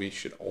one. Yeah, we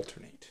should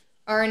alternate.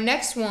 Our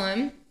next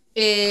one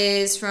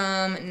is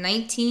from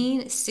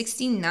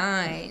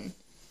 1969.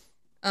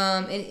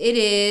 And it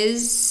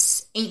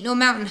is Ain't No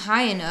Mountain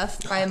High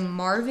Enough by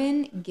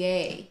Marvin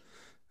Gaye.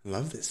 I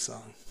love this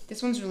song.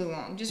 This one's really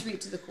long. Just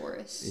read to the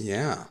chorus.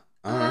 Yeah.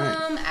 All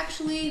right.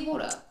 Actually, hold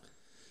up.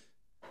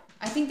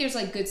 I think there's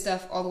like good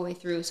stuff all the way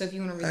through. So if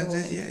you want to read the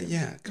whole thing.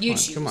 Yeah.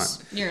 Come on.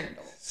 You're an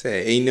adult.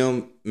 Say, ain't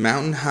no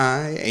mountain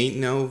high, ain't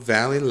no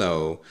valley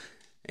low,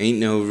 ain't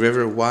no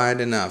river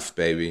wide enough,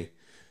 baby.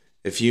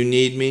 If you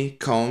need me,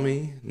 call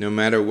me, no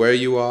matter where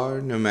you are,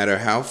 no matter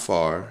how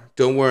far.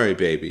 Don't worry,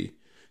 baby.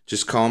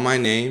 Just call my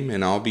name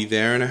and I'll be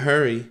there in a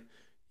hurry.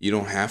 You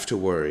don't have to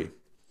worry.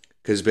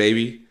 'Cause,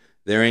 baby,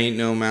 there ain't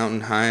no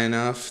mountain high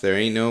enough, there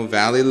ain't no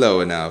valley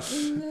low enough,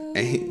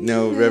 ain't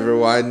no river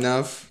wide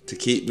enough to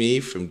keep me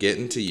from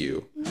getting to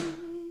you.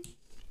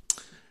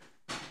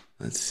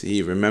 Let's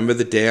see. Remember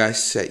the day I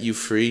set you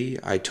free?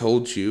 I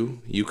told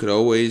you you could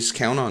always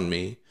count on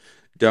me,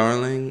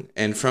 darling.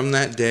 And from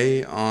that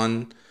day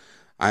on,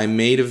 I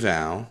made a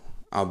vow.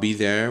 I'll be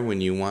there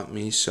when you want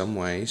me some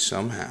way,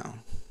 somehow.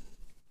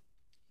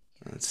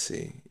 Let's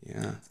see.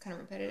 Yeah. It's kind of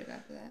repetitive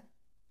after that.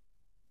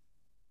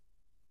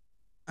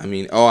 I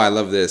mean, I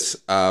love this.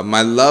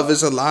 My love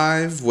is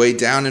alive way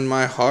down in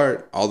my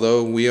heart,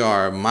 although we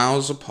are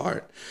miles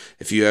apart.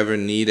 If you ever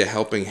need a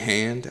helping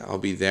hand, I'll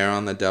be there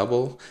on the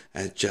double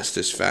just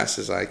as fast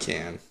as I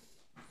can.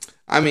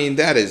 I mean,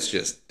 that's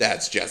just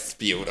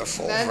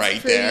beautiful. That's right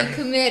pretty there.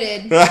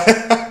 Committed.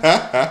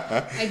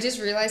 I just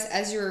realized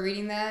as you were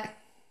reading that,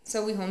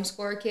 so we homeschool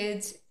our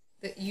kids,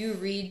 that you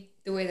read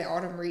the way that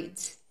Autumn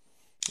reads.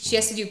 She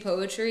has to do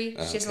poetry.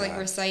 She has to like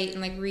recite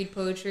and like read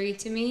poetry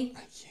to me. I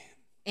can't.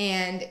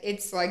 And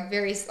it's like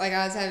very, like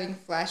I was having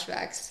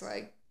flashbacks to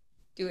like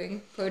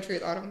doing poetry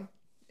with Autumn.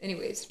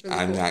 Anyways, really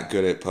I'm cool. not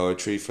good at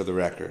poetry, for the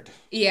record.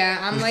 Yeah,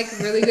 I'm like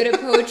really good at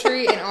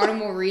poetry, and Autumn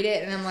will read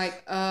it, and I'm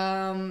like,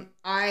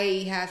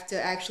 I have to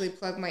actually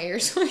plug my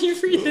ears while you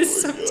read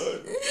this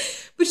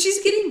sometimes. But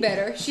she's getting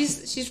better.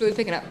 She's really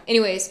picking up.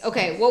 Anyways,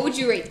 okay, what would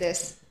you rate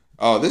this?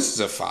 Oh, this is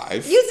a 5.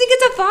 You think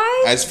it's a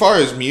 5? As far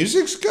as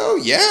musics go,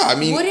 yeah. I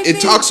mean, What if it they-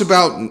 talks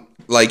about,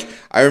 like,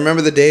 I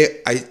remember the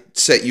day I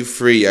set you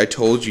free. I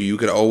told you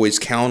could always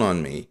count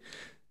on me.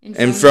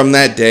 And from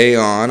that day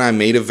on, I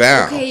made a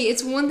vow. Okay,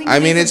 it's one thing I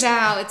to mean, make it's- a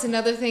vow. It's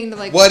another thing to,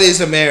 like... What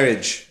is a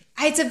marriage?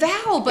 It's a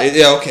vow, but...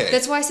 Yeah, okay.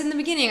 That's why I said in the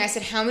beginning, I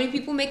said how many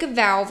people make a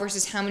vow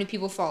versus how many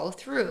people follow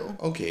through.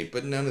 Okay,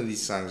 but none of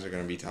these songs are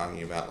going to be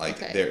talking about,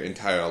 like, Okay. their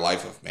entire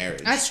life of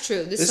marriage. That's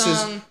true. This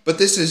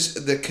is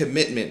the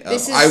commitment of,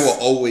 This is- I will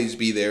always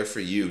be there for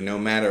you, no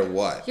matter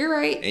what. You're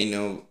right. Ain't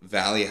no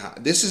valley high.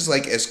 This is,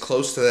 like, as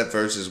close to that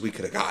verse as we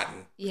could have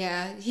gotten.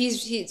 Yeah,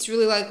 it's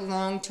really, like,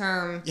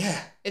 long-term.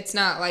 Yeah. It's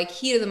not, like,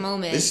 heat of the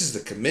moment. This is the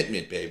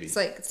commitment, baby. It's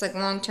like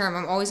long-term.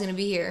 I'm always going to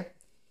be here.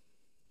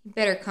 He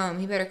better come.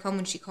 He better come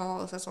when she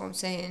calls. That's all I'm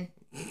saying.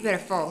 He better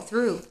follow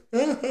through.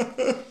 All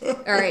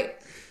right.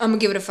 I'm going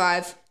to give it a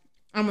 5.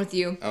 I'm with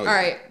you. Oh, all yeah.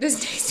 right.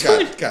 This next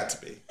one. Got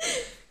to be.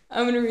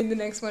 I'm going to read the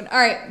next one. All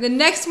right. The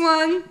next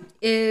one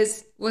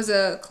was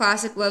a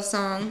classic love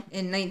song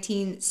in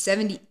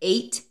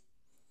 1978.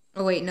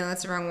 Oh, wait. No,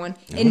 that's the wrong one.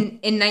 In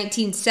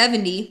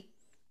 1970.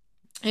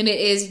 And it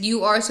is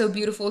You Are So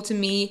Beautiful to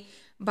Me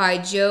by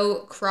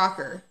Joe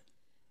Crocker.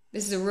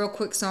 This is a real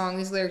quick song.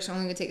 These lyrics are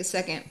only going to take a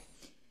second.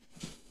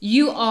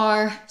 You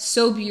are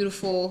so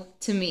beautiful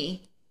to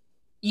me.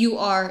 You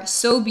are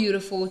so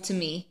beautiful to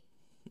me.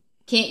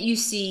 Can't you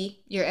see?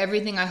 You're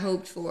everything I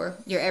hoped for.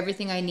 You're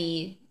everything I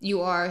need.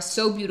 You are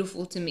so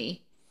beautiful to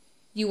me.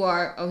 You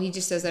are... Oh, he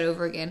just says that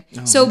over again.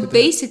 Oh, so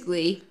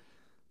basically...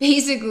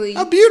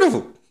 Oh,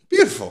 beautiful.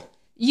 Beautiful.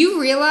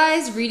 You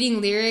realize reading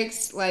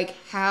lyrics, like,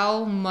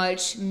 how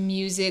much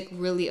music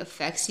really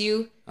affects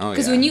you? Oh,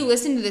 Because yeah. when you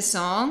listen to the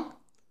song,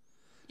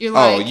 you're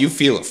like... Oh, you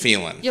feel a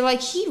feeling. You're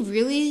like, he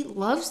really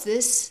loves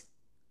this.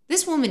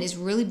 This woman is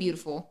really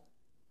beautiful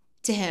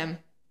to him.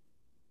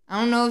 I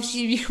don't know if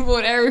she's beautiful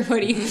to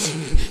everybody,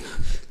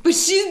 but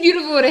she's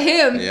beautiful to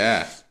him.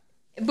 Yeah.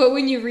 But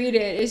when you read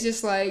it, it's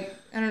just like,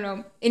 I don't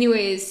know.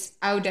 Anyways,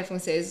 I would definitely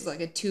say this is like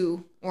a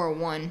 2 or a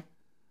 1.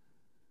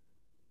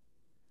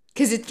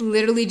 Because it's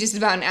literally just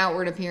about an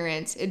outward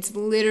appearance. It's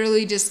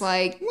literally just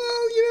like...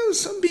 Well, you know,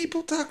 some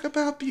people talk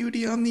about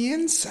beauty on the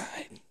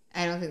inside.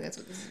 I don't think that's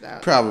what this is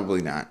about.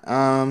 Probably not.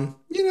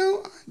 You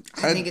know,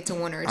 I think it's a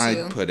 1 or a 2.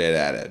 I'd put it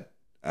at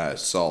a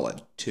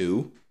solid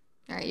 2.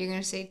 All right, you're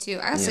going to say 2.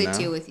 I'll say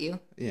 2 with you.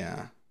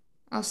 Yeah.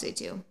 I'll say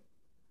 2.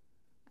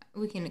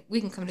 We can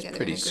come together.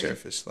 Pretty and agree.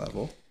 surface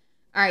level.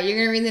 All right, you're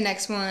going to read the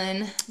next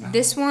one.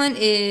 This one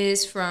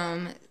is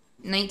from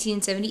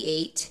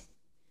 1978.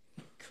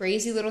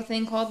 Crazy Little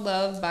Thing Called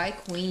Love by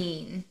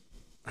Queen.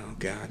 Oh,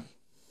 God.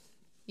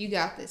 You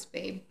got this,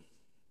 babe.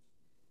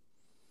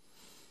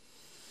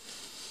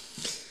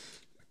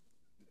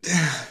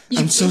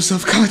 I'm so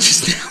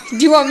self-conscious now.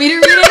 Do you want me to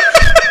read it?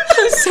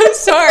 I'm so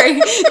sorry.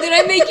 Did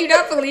I make you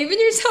not believe in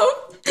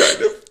yourself?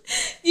 Kind of.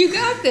 You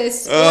got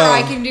this. Or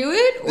I can do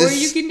it, or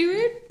you can do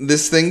it.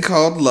 This thing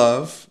called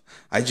love,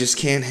 I just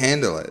can't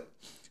handle it.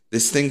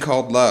 This thing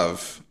called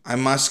love, I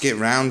must get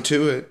round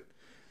to it.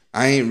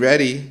 I ain't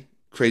ready.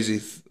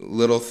 Crazy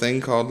little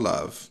thing called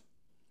love.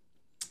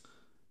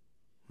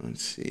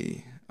 Let's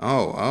see.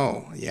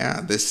 Oh,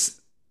 yeah. This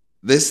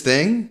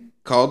thing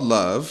called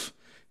love,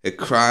 it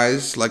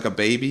cries like a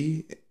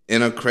baby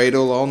in a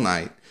cradle all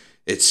night.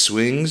 It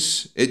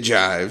swings, it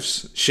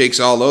jives, shakes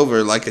all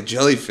over like a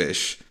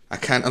jellyfish. I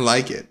kind of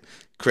like it.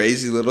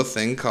 Crazy little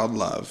thing called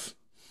love.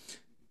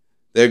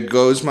 There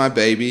goes my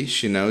baby.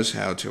 She knows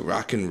how to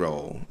rock and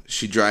roll.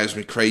 She drives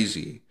me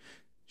crazy.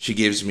 She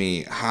gives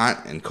me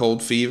hot and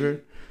cold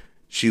fever.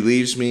 She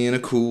leaves me in a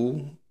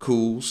cool,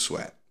 cool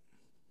sweat.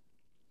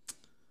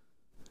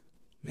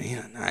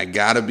 Man, I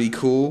gotta be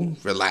cool,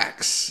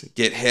 relax,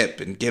 get hip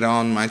and get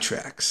on my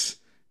tracks.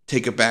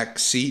 Take a back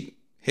seat,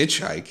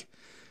 hitchhike,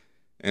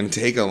 and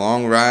take a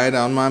long ride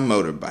on my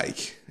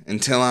motorbike.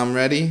 Until I'm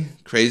ready,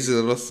 crazy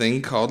little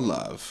thing called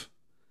love.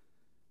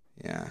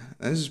 Yeah,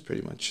 this is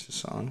pretty much the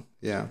song.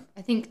 Yeah.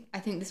 I think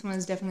this one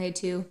is definitely a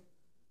 2.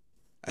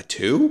 A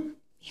 2?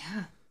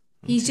 Yeah.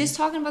 He's just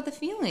talking about the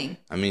feeling.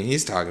 I mean,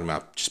 he's talking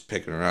about just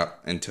picking her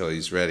up until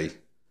he's ready.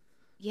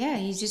 Yeah,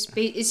 he's just...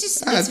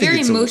 It's I think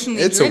very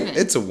emotionally driven.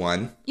 It's a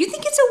 1. You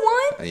think it's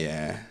a 1?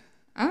 Yeah.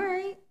 All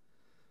right.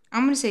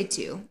 I'm going to say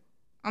 2.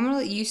 I'm going to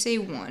let you say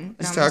 1.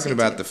 He's talking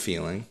about the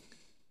feeling.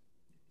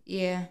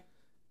 Yeah.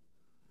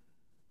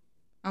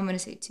 I'm going to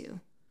say 2.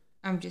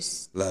 I'm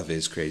just... Love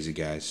is crazy,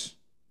 guys.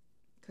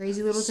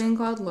 Crazy little thing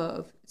called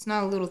love. It's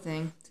not a little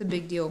thing. It's a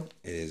big deal.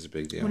 It is a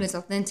big deal. When it's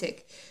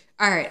authentic.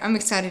 All right. I'm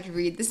excited to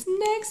read this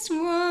next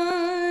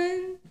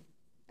one.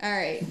 All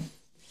right.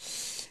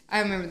 I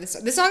remember this.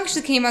 This song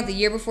actually came out the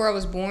year before I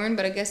was born,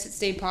 but I guess it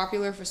stayed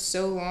popular for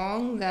so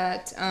long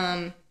that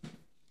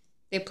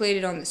they played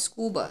it on the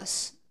school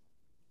bus.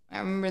 I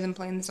remember them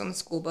playing this on the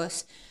school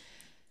bus.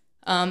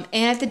 And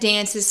at the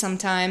dances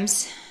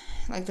sometimes,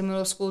 like the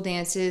middle school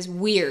dances.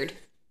 Weird.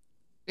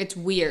 It's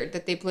weird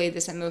that they played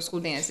this at middle school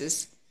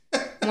dances.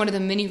 One of the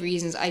many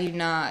reasons I do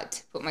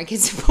not put my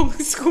kids in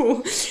public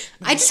school.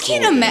 I just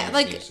can't imagine,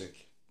 like,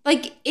 music.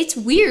 Like, it's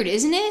weird,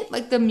 isn't it?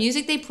 Like, the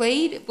music they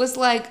played was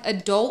like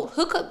adult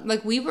hookup.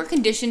 Like, we were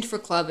conditioned for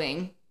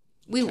clubbing.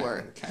 We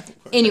were.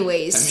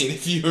 Anyways. I mean,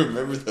 if you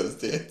remember those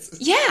dances.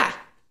 Yeah.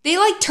 They,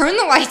 like, turn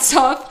the lights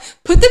off,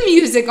 put the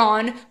music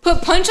on,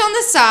 put Punch on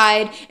the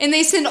side, and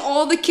they send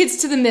all the kids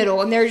to the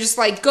middle. And they're just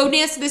like, go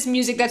dance to this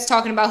music that's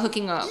talking about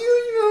hooking up.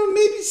 You know,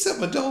 maybe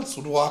some adults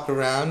would walk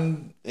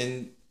around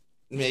and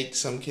make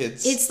some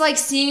kids. It's like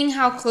seeing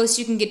how close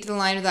you can get to the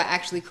line without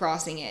actually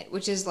crossing it,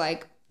 which is,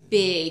 like,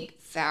 big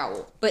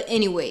foul. But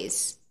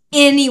anyways,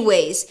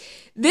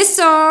 this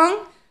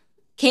song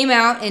came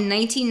out in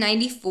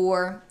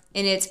 1994,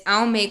 and it's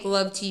I'll Make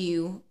Love to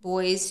You,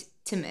 Boys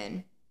to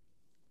Men.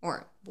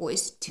 Or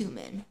Boys to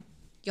Men.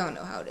 Y'all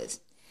know how it is.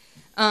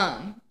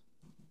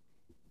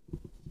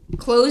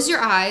 Close your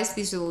eyes.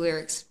 These are the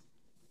lyrics.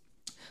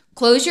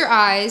 Close your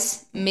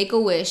eyes, make a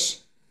wish,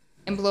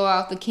 and blow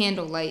out the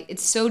candlelight.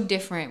 It's so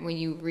different when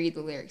you read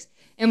the lyrics.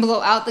 And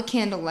blow out the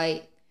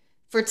candlelight.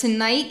 For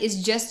tonight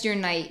is just your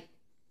night.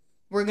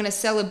 We're going to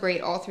celebrate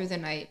all through the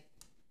night.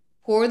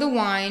 Pour the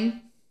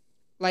wine,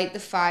 light the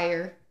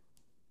fire.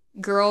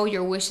 Girl,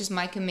 your wish is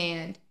my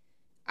command.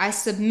 I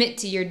submit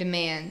to your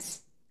demands.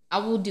 I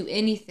will do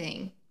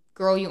anything.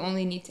 Girl, you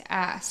only need to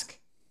ask.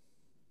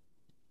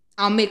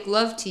 I'll make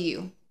love to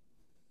you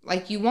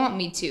like you want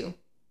me to,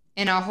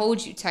 and I'll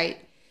hold you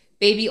tight.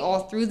 Baby,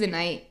 all through the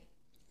night.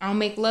 I'll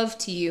make love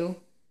to you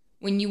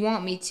when you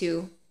want me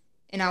to,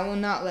 and I will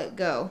not let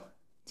go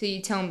till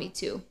you tell me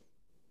to.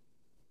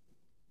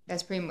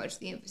 That's pretty much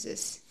the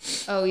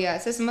emphasis. Oh, yeah.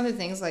 It says some other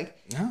things like,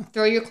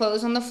 throw your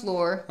clothes on the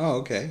floor. Oh,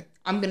 okay.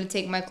 I'm going to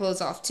take my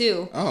clothes off,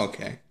 too. Oh,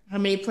 okay. How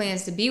many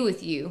plans to be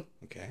with you?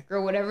 Okay.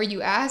 Girl, whatever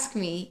you ask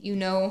me, you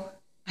know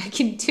I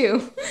can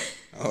do.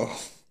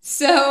 Oh.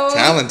 So.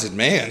 Talented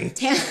man.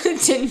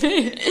 Talented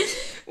man.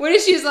 What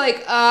if she's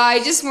like,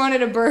 I just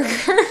wanted a burger?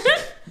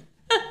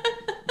 I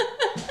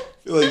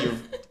feel like you're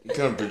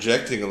kind of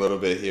projecting a little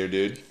bit here,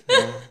 dude.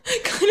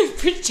 Kind of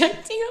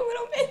projecting a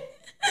little bit.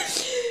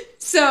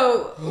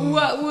 So,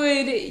 what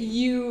would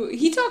you...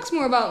 He talks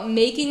more about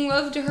making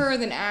love to her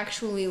than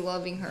actually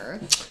loving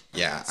her.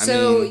 Yeah, I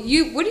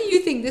mean... what do you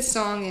think this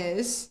song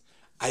is?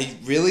 I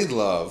really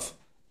love...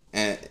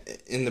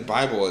 in the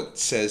Bible, it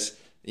says,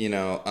 you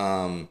know...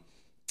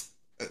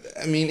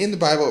 I mean, in the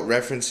Bible, it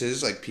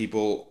references, like,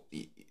 people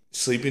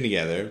sleeping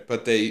together,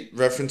 but they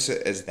reference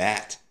it as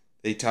that.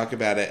 They talk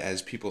about it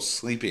as people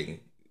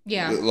sleeping.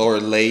 Yeah. Or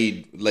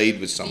laid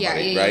with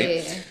somebody,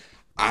 right? Yeah.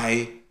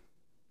 I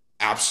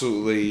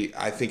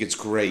think it's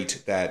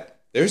great that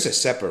there's a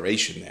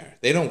separation there.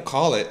 They don't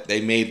call it,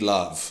 they made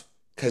love,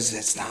 because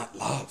that's not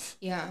love.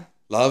 Yeah.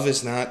 Love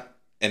is not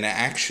an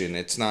action.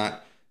 It's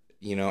not,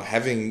 you know,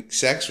 having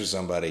sex with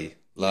somebody.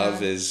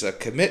 Love is a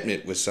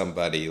commitment with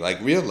somebody,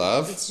 like real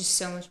love. It's just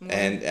so much more.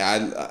 And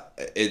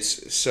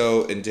it's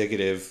so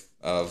indicative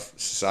of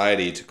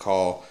society to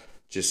call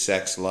just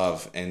sex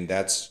love, and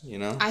that's, you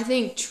know. I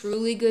think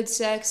truly good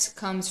sex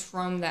comes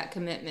from that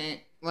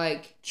commitment.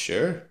 Like,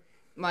 sure.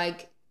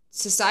 Like,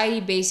 society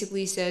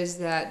basically says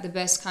that the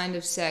best kind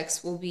of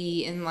sex will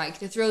be in, like,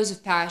 the throes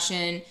of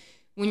passion,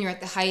 when you're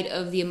at the height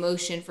of the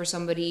emotion for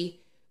somebody.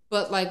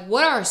 But, like,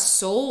 what our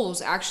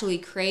souls actually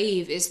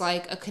crave is,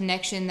 like, a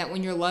connection that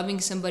when you're loving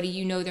somebody,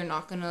 you know they're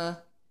not going to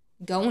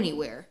go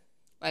anywhere.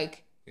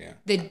 Like,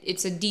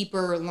 it's a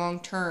deeper,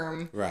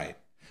 long-term. Right.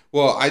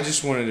 Well, I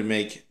just wanted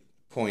to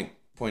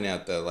point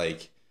out the,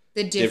 like,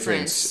 the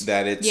difference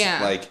that it's,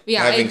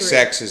 having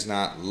sex is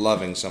not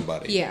loving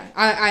somebody. Yeah,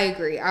 I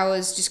agree. I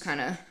was just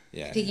kind of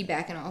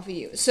piggybacking off of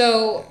you.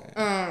 So,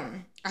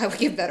 I would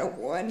give that a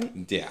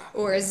 1. Yeah.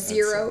 Or a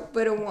 0,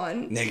 but a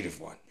 1.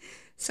 -1.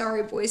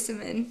 Sorry, Boys to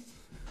Men.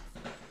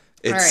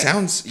 It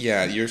sounds,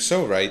 you're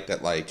so right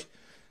that, like,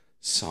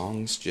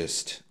 songs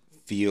just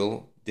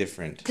feel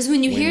different. Because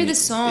when you hear the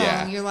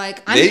song, you're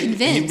like, I'm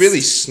convinced. He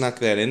really snuck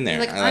that in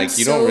there. Like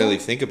you don't really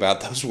think about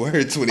those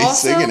words when he's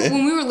singing it.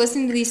 When we were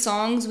listening to these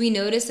songs, we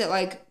noticed that,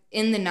 like,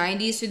 in the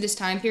 90s, through this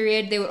time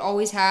period, they would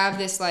always have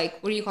this, like,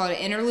 what do you call it,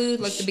 an interlude?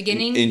 Like, the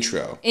beginning?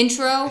 Intro.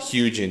 A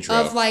huge intro.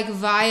 Of, like,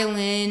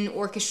 violin,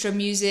 orchestra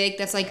music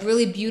that's, like,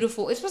 really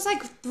beautiful. It was,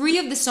 like, 3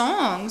 of the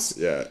songs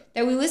that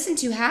we listened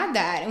to had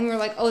that. And we were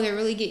like, oh, they're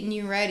really getting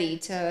you ready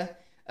to...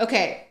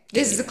 Okay,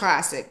 this is a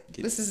classic.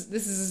 This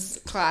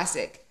is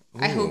classic. Ooh.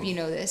 I hope you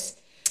know this.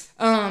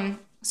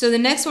 So the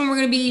next one we're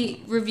going to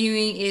be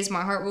reviewing is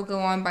My Heart Will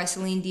Go On by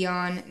Celine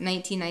Dion,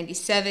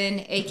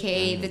 1997,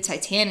 a.k.a. the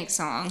Titanic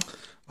song.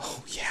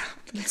 Oh, yeah,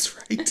 that's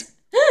right.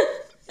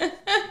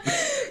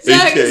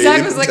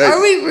 Zach was like,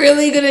 are we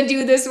really going to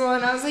do this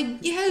one? I was like,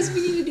 yes,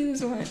 we need to do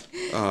this one.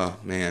 Oh,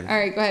 man. All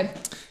right, go ahead.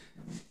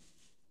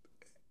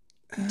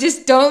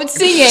 Just don't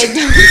sing it.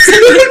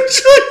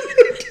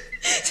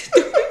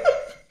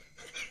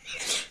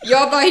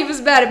 Y'all thought he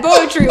was bad at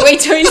poetry. Wait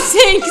till he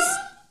sings.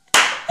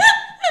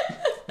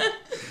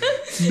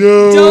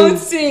 No. Don't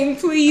sing.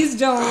 Please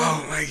don't.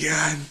 Oh, my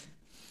God.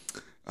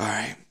 All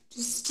right.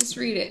 Just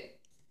read it.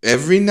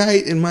 Every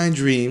night in my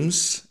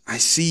dreams, I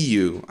see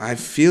you, I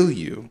feel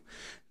you.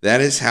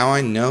 That is how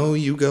I know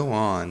you go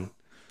on.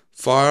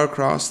 far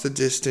across the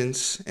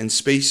distance and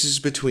spaces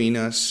between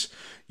us.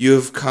 You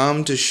have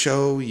come to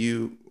show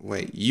you.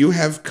 Wait, you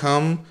have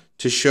come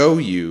to show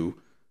you.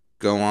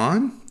 Go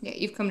on? Yeah,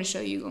 you've come to show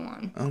you. Go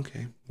on.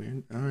 Okay,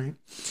 weird. All right.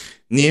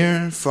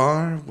 Near,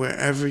 far,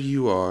 wherever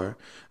you are,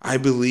 I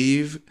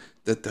believe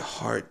that the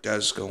heart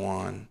does go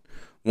on.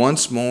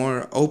 Once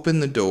more, open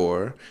the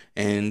door,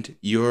 and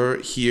you're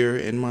here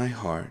in my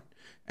heart,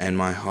 and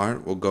my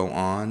heart will go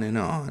on and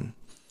on.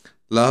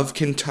 Love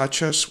can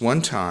touch us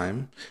one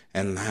time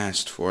and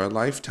last for a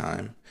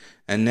lifetime,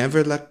 and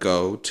never let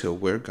go till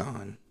we're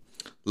gone.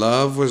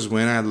 Love was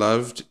when I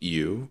loved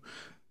you.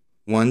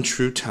 One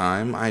true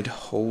time I'd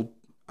hold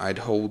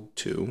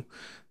to.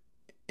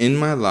 In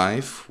my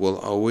life will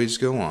always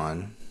go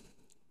on.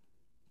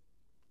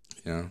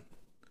 Yeah.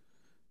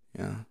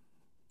 Yeah.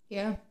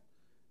 Yeah.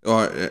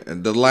 Or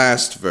the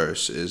last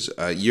verse is,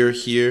 you're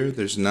here,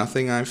 there's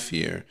nothing I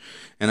fear,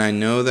 and I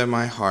know that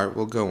my heart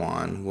will go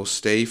on, will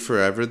stay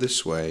forever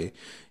this way.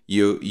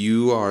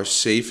 You are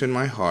safe in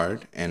my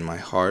heart, and my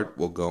heart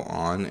will go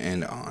on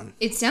and on.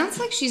 It sounds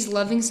like she's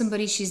loving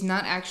somebody she's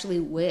not actually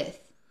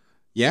with.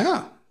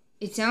 Yeah.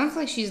 It sounds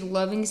like she's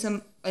loving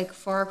some, like,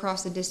 far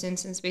across the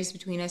distance and space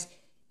between us.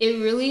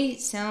 It really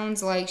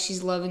sounds like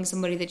she's loving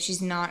somebody that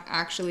she's not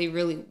actually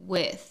really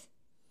with.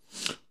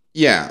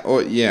 Yeah,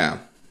 or yeah.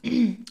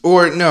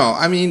 Or no,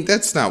 I mean,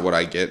 that's not what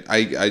I get.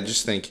 I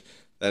just think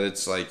that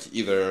it's like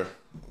either...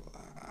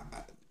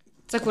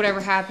 It's like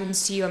whatever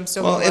happens to you, I'm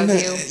still well, gonna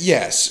love you.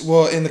 Yes,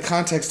 well, in the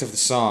context of the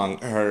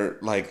song, her,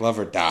 like,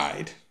 lover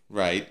died,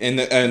 right? In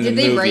the Did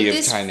they movie write of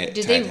this? Titanic.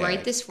 Did they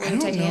write this for the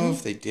Titanic? I don't know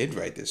if they did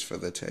write this for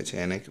the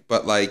Titanic,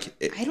 but, like...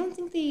 I don't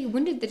think they...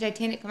 When did the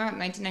Titanic come out?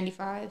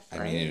 1995, right?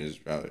 I mean, it was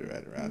probably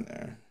right around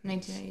there.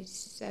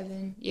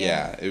 1997,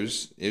 yeah. It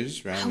was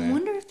around there. I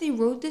wonder if they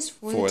wrote this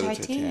for the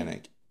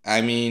Titanic.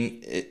 I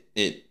mean,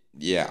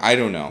 yeah, I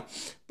don't know.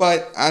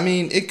 But, I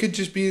mean, it could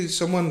just be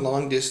someone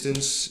long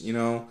distance, you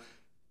know,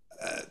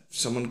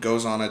 someone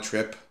goes on a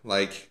trip,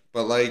 like,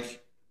 but,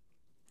 like,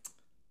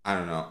 I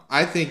don't know.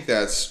 I think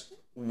that's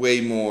way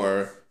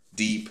more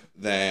deep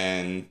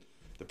than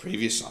the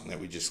previous song that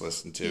we just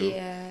listened to.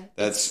 Yeah.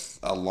 That's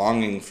a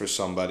longing for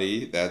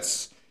somebody.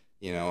 That's,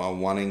 you know, a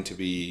wanting to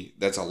be,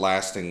 that's a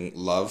lasting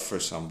love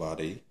for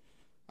somebody.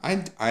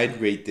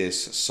 I'd rate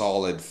this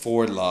solid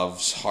 4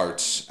 loves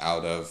hearts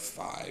out of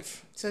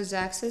 5. So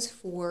Zach says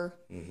 4.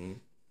 Mm-hmm.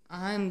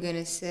 I'm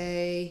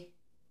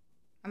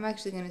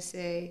actually gonna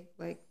say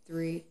like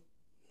 3.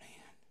 Man,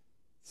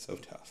 so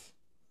tough.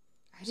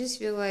 I just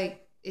feel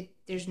like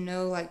there's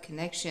no like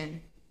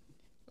connection.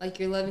 Like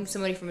you're loving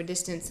somebody from a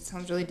distance. It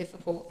sounds really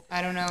difficult.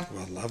 I don't know.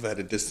 Well, love at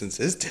a distance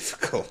is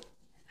difficult.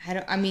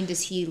 I mean,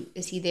 is he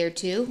there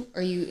too?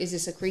 Is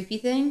this a creepy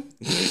thing?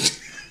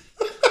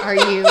 Are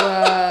you?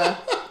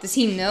 Does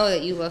he know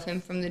that you love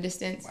him from the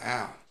distance?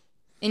 Wow.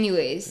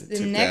 Anyways, the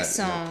next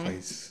song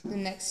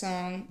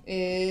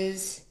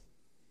is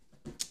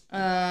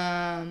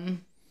oh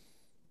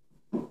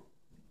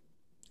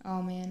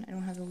man, I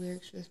don't have the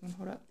lyrics for this one.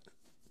 Hold up.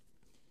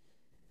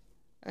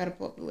 I gotta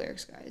pull up the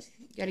lyrics, guys.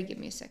 You gotta give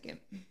me a second.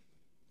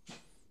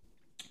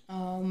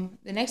 The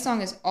next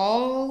song is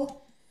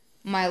All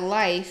My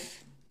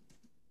Life,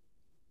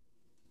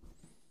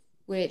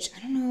 which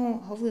I don't know.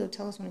 Hopefully, it'll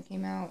tell us when it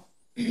came out.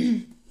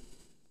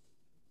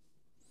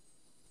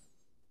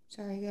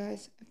 Sorry,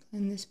 guys. I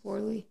planned this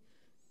poorly.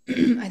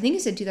 I think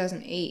it said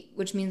 2008,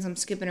 which means I'm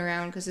skipping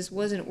around because this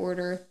was in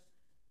order.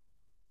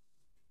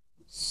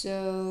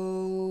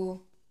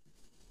 So,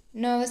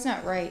 no, that's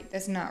not right.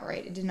 That's not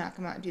right. It did not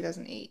come out in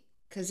 2008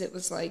 because it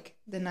was like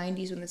the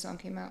 90s when the song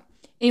came out.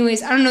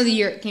 Anyways, I don't know the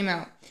year it came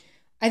out.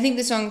 I think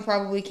the song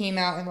probably came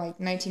out in like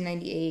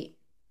 1998.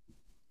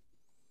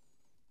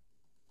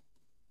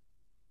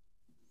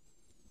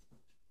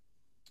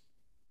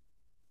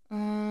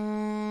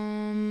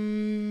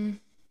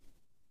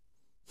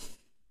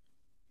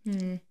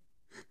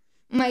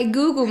 My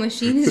Google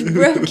machine is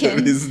broken.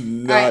 That is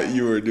not.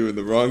 You are doing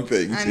the wrong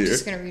things I'm here.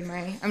 just gonna read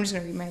my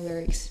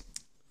lyrics.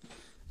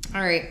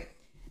 All right,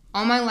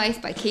 All My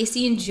Life by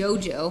Casey and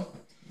JoJo.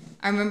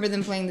 I remember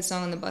them playing the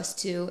song on the bus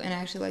too, and I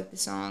actually like the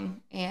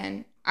song.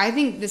 And I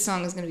think this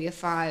song is gonna be a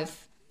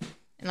 5,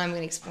 and I'm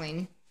gonna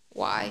explain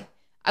why.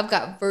 I've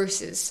got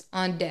verses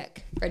on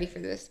deck, ready for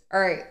this.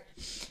 All right,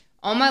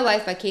 All My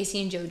Life by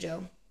Casey and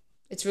JoJo.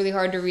 It's really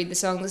hard to read the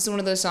song. This is one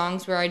of those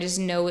songs where I just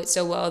know it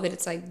so well that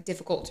it's like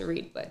difficult to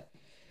read, but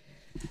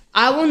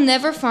I will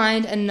never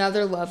find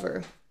another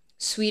lover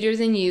sweeter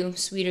than you,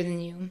 sweeter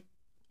than you.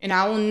 And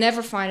I will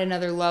never find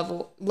another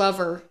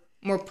lover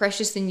more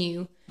precious than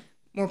you,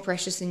 more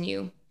precious than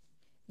you.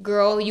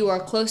 Girl, you are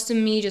close to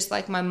me just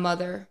like my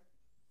mother,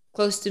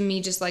 close to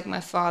me just like my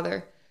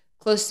father,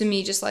 close to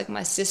me just like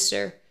my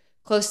sister,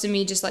 close to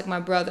me just like my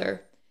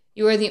brother.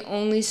 You are the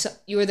only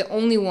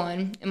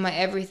one in my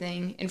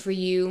everything, and for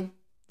you,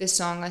 this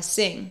song I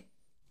sing.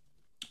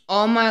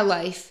 All my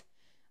life,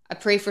 I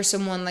pray for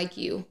someone like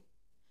you.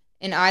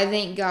 And I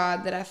thank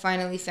God that I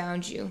finally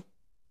found you.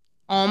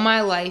 All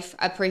my life,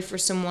 I pray for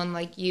someone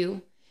like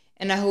you,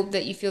 and I hope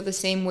that you feel the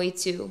same way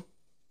too.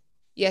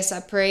 Yes, I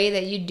pray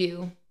that you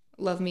do.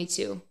 love me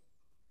too.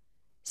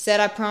 Said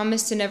I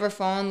promise to never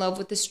fall in love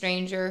with a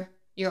stranger.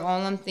 You're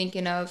all I'm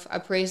thinking of. I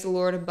praise the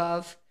Lord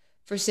above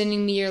for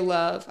sending me your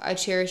love. I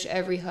cherish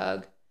every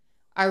hug.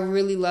 I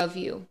really love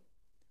you.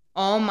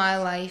 All my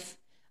life,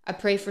 I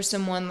pray for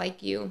someone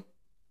like you.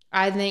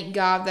 I thank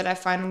God that I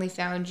finally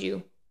found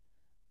you.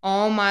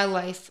 All my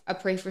life, I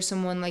pray for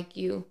someone like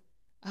you.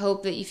 I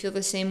hope that you feel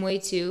the same way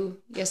too.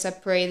 Yes, I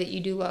pray that you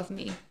do love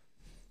me.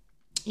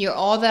 You're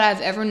all that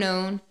I've ever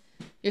known.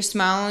 Your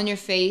smile on your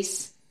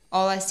face,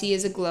 all I see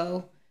is a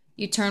glow.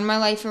 You turn my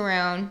life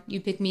around.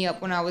 You pick me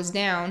up when I was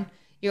down.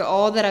 You're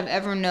all that I've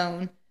ever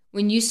known.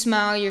 When you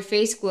smile, your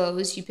face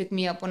glows. You pick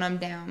me up when I'm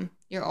down.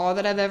 You're all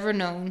that I've ever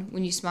known.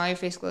 When you smile, your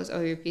face glows.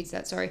 Oh, he repeats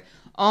that, sorry.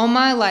 All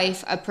my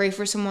life, I pray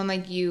for someone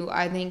like you.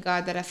 I thank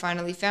God that I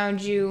finally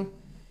found you.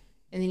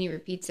 And then he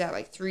repeats that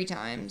like 3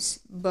 times.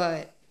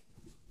 But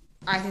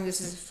I think this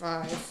is a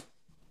 5.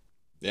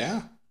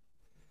 Yeah.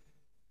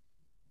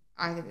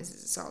 I think this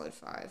is a solid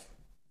 5.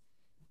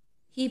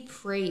 He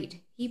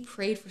prayed. He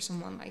prayed for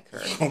someone like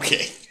her.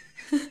 Okay.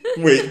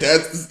 Wait,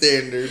 that's the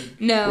standard.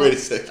 No. Wait a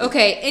second.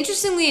 Okay,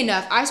 interestingly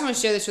enough, I just want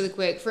to share this really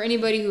quick. For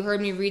anybody who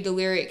heard me read the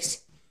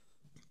lyrics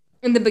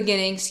in the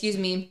beginning,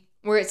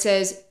 where it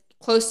says,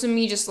 close to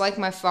me just like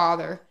my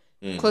father,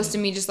 close to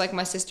me just like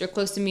my sister,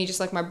 close to me just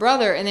like my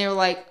brother. And they were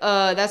like,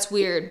 that's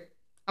weird.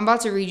 I'm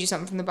about to read you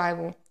something from the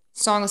Bible.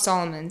 Song of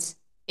Solomon's,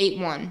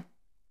 8:1.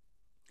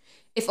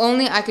 If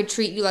only I could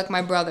treat you like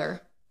my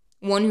brother,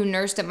 one who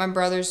nursed at my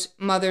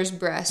mother's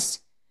breast.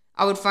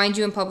 I would find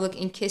you in public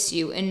and kiss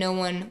you, and no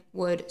one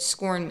would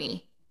scorn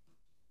me.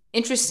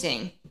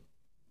 Interesting.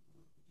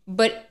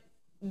 But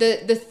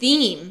the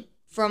theme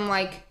from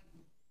like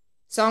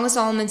Song of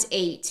Solomon's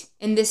 8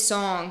 and this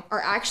song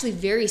are actually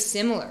very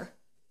similar.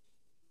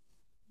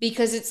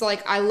 Because it's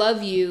like, I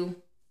love you,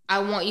 I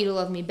want you to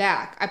love me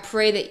back. I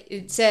pray that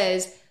it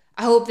says,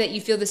 I hope that you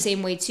feel the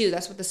same way too.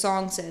 That's what the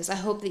song says. I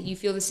hope that you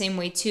feel the same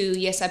way too.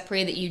 Yes, I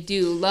pray that you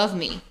do love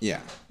me. Yeah.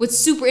 What's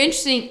super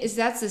interesting is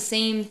that's the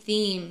same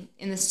theme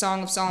in the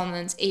Song of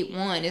Solomon's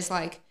 8:1. It's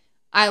like,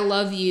 I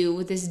love you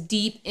with this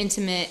deep,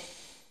 intimate,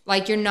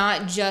 like you're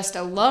not just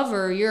a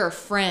lover, you're a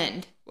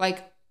friend.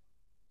 Like,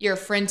 you're a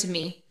friend to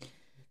me.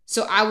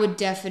 So I would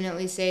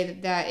definitely say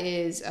that that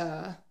is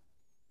a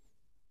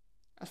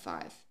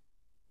 5.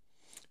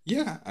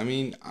 Yeah, I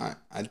mean, I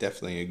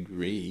definitely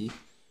agree.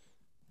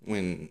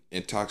 When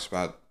it talks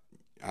about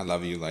I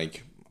love you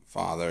like my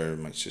father,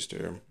 my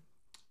sister,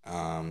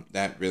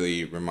 that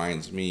really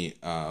reminds me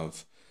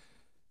of,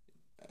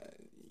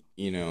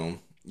 you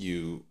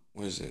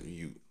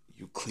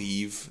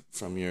cleave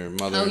from your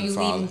mother and father. Oh, you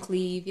leave and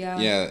cleave,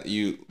 yeah.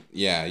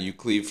 You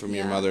cleave from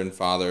your mother and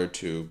father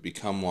to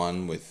become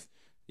one with,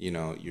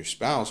 your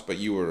spouse, but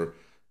you were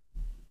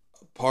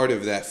part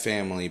of that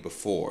family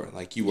before.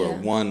 Like, you were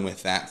one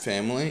with that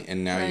family,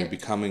 and now you're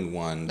becoming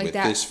one with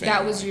this family.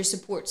 That was your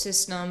support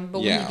system,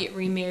 but when you get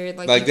remarried,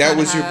 like that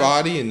was your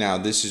body, and now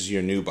this is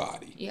your new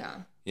body.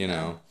 Yeah.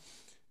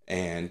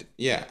 And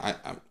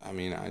I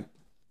mean, I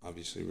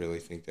obviously really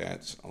think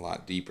that's a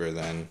lot deeper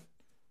than,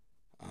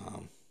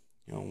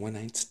 one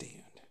night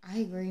stand. I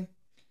agree.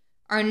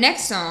 Our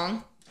next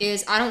song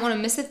is I Don't Want to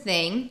Miss a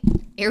Thing,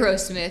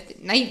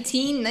 Aerosmith,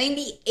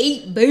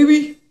 1998,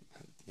 baby.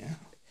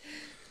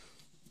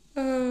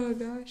 Oh,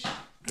 gosh.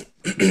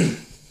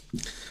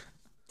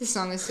 This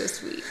song is so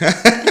sweet.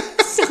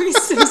 This song is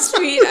so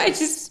sweet.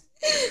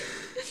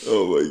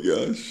 Oh, my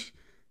gosh.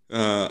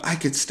 I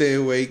could stay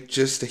awake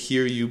just to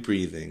hear you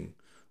breathing.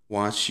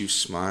 Watch you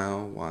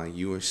smile while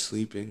you are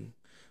sleeping.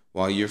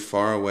 While you're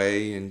far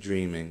away and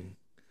dreaming.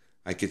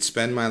 I could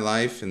spend my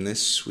life in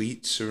this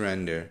sweet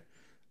surrender.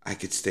 I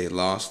could stay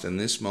lost in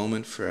this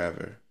moment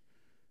forever.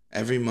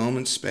 Every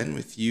moment spent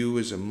with you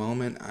is a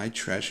moment I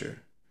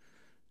treasure.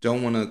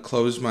 Don't want to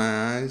close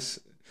my eyes.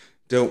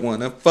 Don't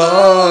want to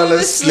fall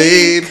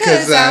asleep,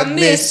 'cause I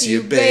miss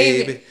you,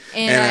 baby.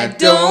 And I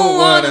don't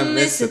want to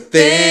miss a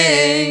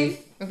thing.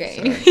 Okay.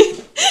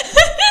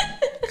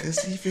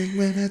 'Cause even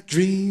when I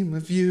dream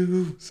of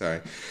you.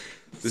 Sorry.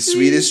 The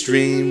sweetest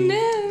dream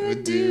never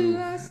do.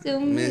 I still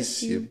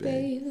miss you,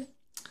 baby.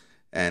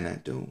 And I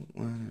don't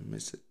want to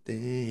miss a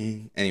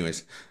thing.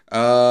 Anyways.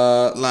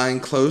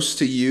 Lying close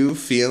to you,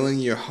 feeling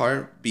your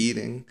heart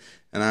beating.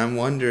 And I'm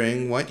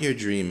wondering what you're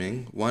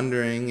dreaming,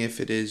 wondering if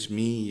it is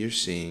me you're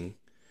seeing.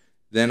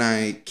 Then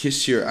I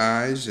kiss your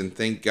eyes and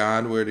thank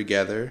God we're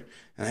together,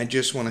 and I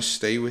just want to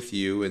stay with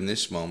you in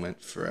this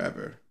moment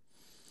forever.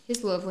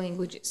 His love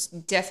language is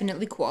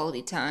definitely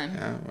quality time.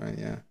 Yeah, right,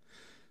 yeah.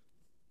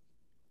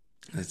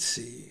 Let's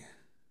see.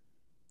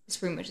 It's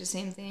pretty much the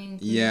same thing.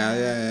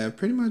 Yeah.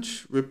 Pretty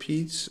much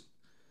repeats.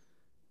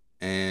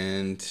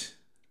 And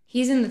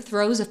he's in the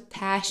throes of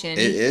passion. It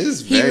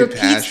is very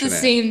passionate. He repeats the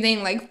same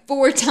thing like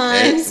 4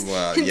 times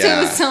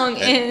until the song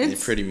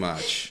ends. Pretty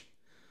much.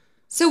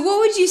 So what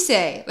would you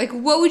say? Like,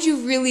 what would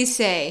you really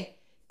say?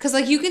 Because,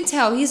 like, you can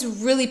tell he's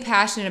really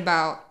passionate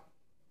about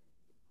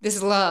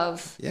this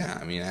love. Yeah,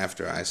 I mean,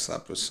 after I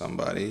slept with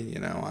somebody,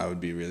 I would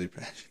be really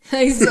passionate.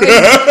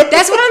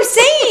 That's what I'm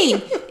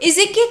saying. It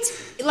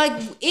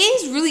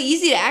is really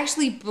easy to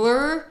actually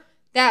blur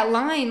that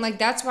line, like,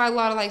 that's why a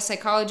lot of, like,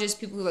 psychologists,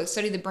 people who, like,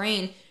 study the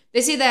brain,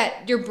 they say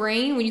that your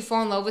brain, when you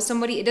fall in love with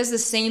somebody, it does the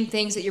same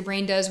things that your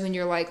brain does when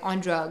you're, like, on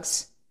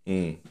drugs.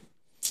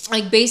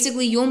 Like,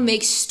 basically, you'll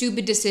make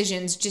stupid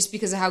decisions just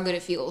because of how good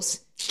it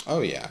feels.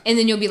 Oh, yeah. And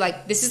then you'll be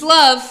like, this is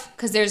love,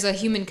 because there's a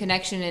human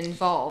connection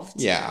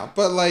involved. Yeah,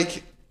 but,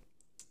 like...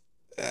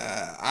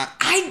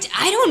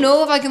 I don't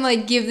know if I can,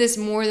 like, give this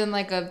more than,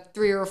 like, a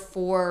 3 or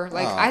 4.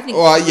 Like, I think...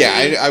 Well,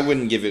 yeah, I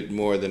wouldn't give it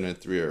more than a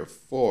 3 or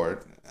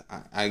 4.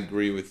 I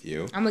agree with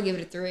you. I'm going to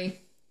give it a 3.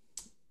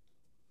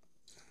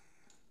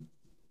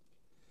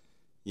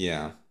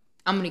 Yeah.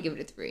 I'm going to give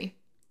it a 3.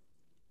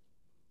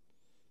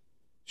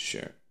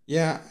 Sure.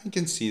 Yeah, I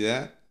can see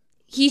that.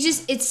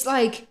 It's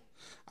like...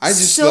 I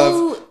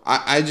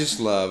just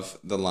love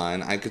the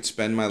line, I could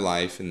spend my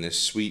life in this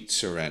sweet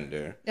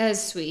surrender. That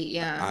is sweet,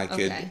 yeah.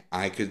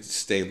 I could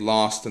stay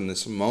lost in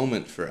this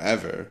moment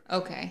forever.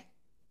 Okay.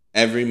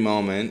 Every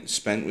moment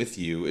spent with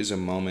you is a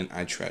moment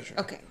I treasure.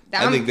 Okay.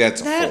 I think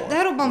that's a 4.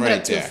 That'll bump it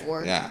up to there. a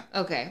 4. Yeah.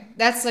 Okay.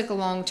 That's like a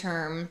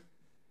long-term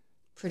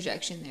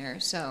projection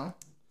there, so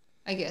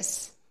I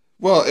guess.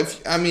 Well,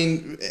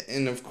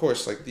 and of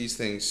course, like, these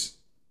things...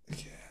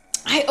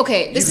 You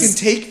can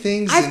take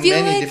things in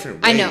many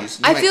different ways. I know.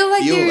 I feel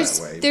like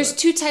there's but...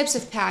 2 types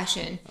of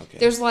passion. Okay.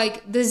 There's,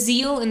 like, the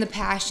zeal and the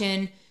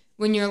passion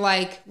when you're,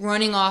 like,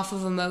 running off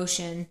of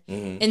emotion.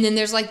 Mm-hmm. And then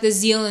there's, like, the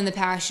zeal and the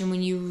passion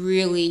when you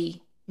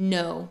really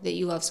know that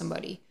you love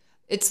somebody.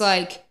 It's,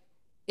 like,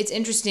 it's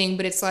interesting,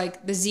 but it's,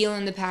 like, the zeal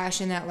and the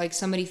passion that, like,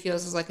 somebody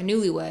feels is like a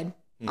newlywed.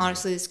 Mm-hmm.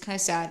 Honestly, it's kind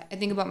of sad. I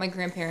think about my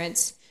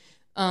grandparents.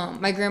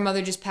 My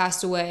grandmother just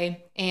passed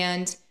away,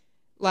 and...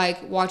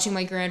 like, watching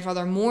my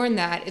grandfather mourn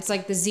that, it's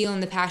like the zeal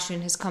and the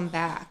passion has come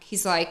back.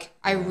 He's like,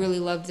 I really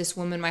loved this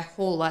woman my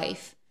whole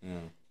life.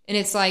 Yeah. And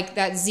it's like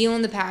that zeal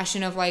and the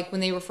passion of, like, when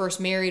they were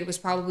first married was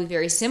probably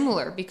very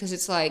similar, because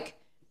it's like,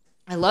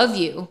 I love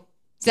you.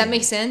 Does that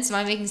make sense? Am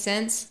I making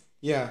sense?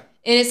 Yeah.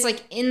 And it's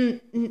like in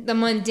the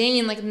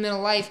mundane, like in the middle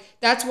of life,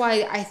 that's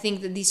why I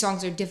think that these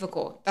songs are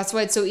difficult. That's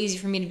why it's so easy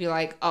for me to be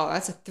like, oh,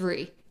 that's a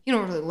 3. You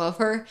don't really love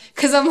her.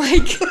 Because I'm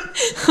like...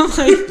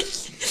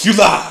 You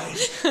lie.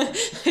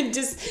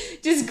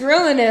 just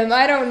grilling him.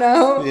 I don't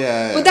know.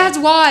 Yeah. But that's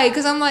why.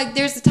 Because I'm like,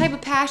 there's the type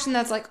of passion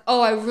that's like,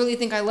 oh, I really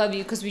think I love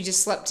you because we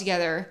just slept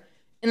together.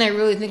 And I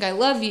really think I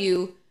love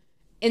you.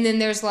 And then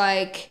there's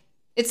like,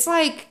 it's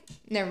like,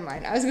 never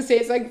mind. I was going to say,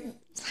 it's like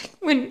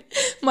when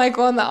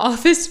Michael in The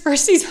Office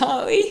first sees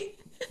Holly.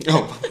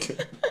 Oh, my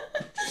God.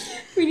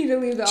 We need to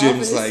leave the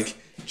Jim's office.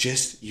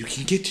 Just, you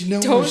can get to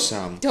know her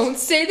some. Don't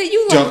say that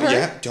you love her.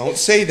 Yeah, don't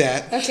say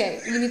that.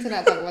 Okay, we need to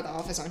not talk about The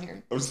Office on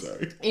here. I'm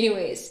sorry.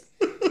 Anyways,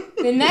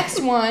 the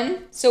next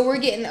one, so we're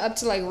getting up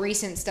to, like,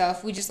 recent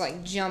stuff. We just,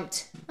 like,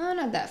 jumped,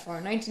 not that far,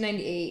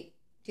 1998,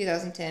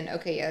 2010.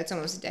 Okay, yeah, that's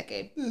almost a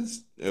decade.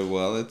 It's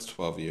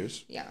 12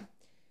 years. Yeah.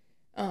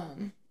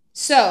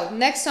 So,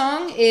 next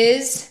song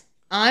is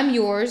I'm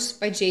Yours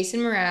by Jason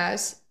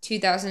Mraz,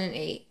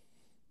 2008.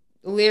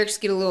 The lyrics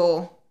get a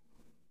little,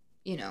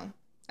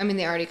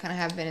 they already kind of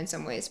have been in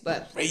some ways,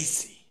 but...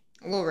 racy.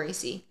 A little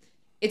racy.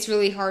 It's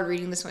really hard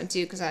reading this one,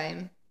 too, because I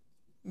am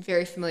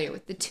very familiar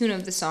with the tune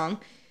of the song.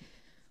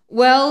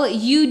 Well,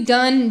 you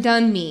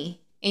done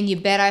me, and you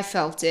bet I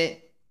felt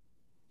it.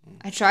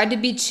 I tried to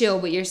be chill,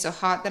 but you're so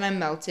hot that I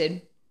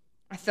melted.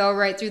 I fell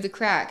right through the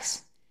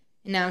cracks,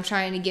 and now I'm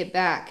trying to get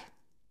back.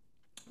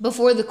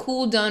 Before the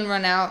cool done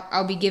run out,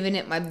 I'll be giving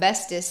it my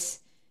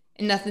bestest,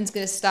 and nothing's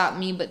gonna stop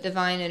me but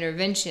divine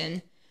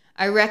intervention.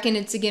 I reckon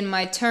it's again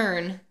my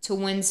turn to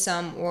win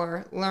some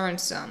or learn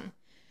some.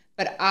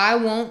 But I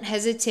won't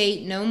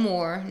hesitate no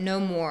more, no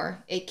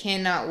more. It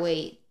cannot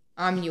wait.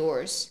 I'm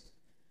yours.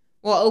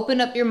 Well,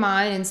 open up your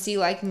mind and see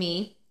like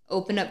me.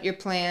 Open up your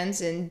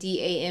plans and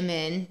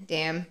DAMN.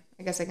 Damn,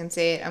 I guess I can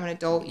say it. I'm an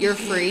adult. You're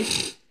free.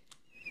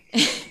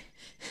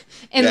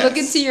 And yes. Look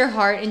into your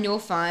heart and you'll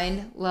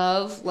find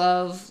love,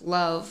 love,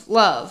 love,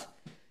 love.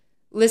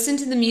 Listen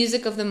to the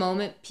music of the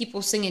moment.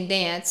 People sing and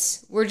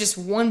dance. We're just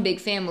one big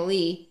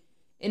family.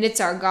 And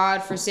it's our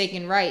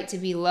God-forsaken right to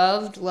be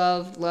loved,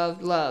 loved,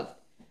 loved, loved.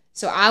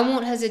 So I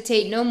won't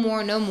hesitate no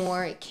more, no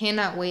more. It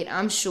cannot wait,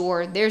 I'm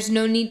sure. There's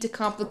no need to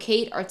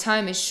complicate. Our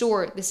time is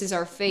short. This is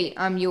our fate.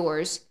 I'm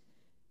yours.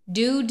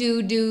 Do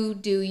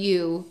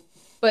you.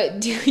 But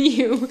do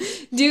you,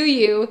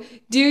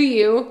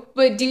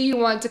 but do you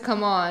want to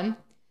come on?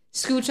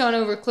 Scooch on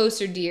over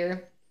closer,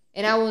 dear,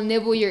 and I will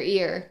nibble your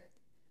ear.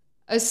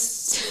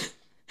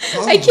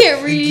 I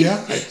can't read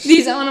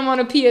these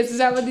onomatopoeias. Is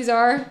that what these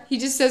are? He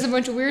just says a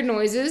bunch of weird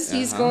noises.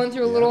 He's going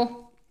through a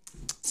little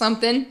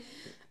something.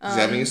 He's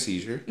having a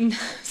seizure.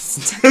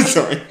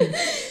 Sorry.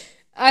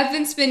 I've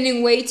been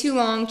spending way too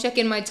long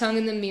checking my tongue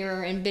in the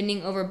mirror and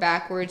bending over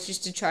backwards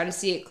just to try to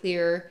see it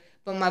clearer.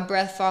 But my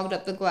breath fogged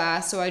up the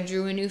glass, so I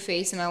drew a new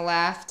face and I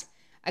laughed.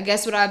 I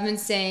guess what I've been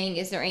saying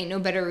is there ain't no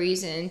better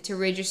reason to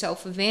rid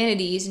yourself of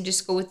vanities and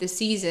just go with the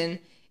season.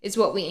 It's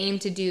what we aim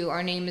to do.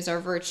 Our name is our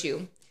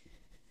virtue.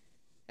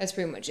 That's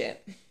pretty much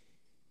it.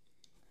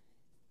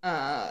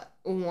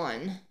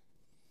 1.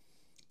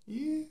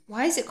 Yeah.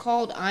 Why is it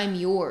called I'm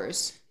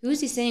Yours? Who is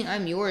he saying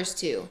I'm yours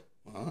to?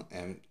 Well,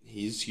 and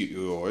he's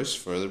yours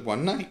for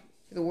one night.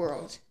 For the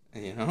world.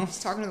 You know? He's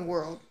talking to the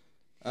world.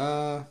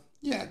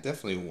 Yeah,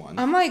 definitely one.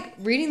 I'm like,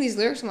 reading these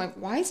lyrics, I'm like,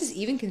 why is this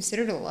even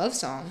considered a love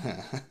song?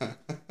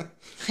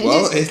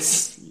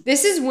 It's...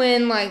 This is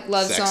when, like,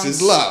 love Sex songs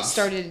is love.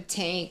 started to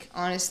tank,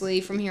 honestly,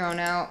 from here on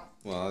out.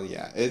 Well,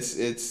 yeah,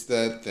 it's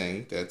that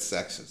thing that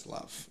sex is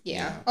love.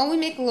 Yeah. Oh, we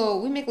make a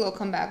little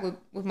comeback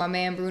with my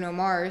man Bruno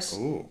Mars.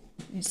 Ooh.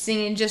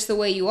 Singing Just the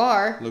Way You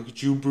Are. Look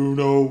at you,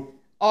 Bruno.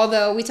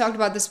 Although, we talked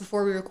about this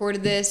before we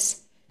recorded this.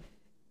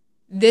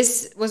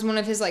 This was one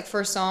of his, like,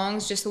 first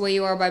songs, Just the Way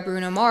You Are by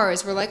Bruno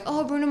Mars. We're like,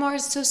 oh, Bruno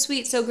Mars is so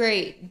sweet, so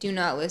great. Do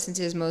not listen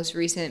to his most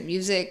recent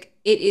music.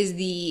 It is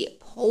the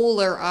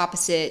polar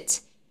opposite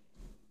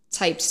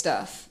type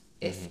stuff.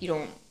 If you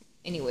don't,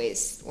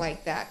 anyways,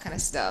 like that kind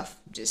of stuff.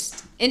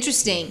 Just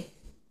interesting.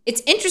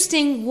 It's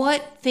interesting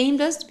what fame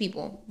does to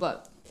people.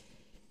 But,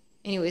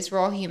 anyways, we're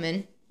all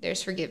human.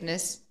 There's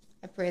forgiveness.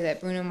 I pray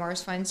that Bruno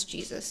Mars finds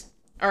Jesus.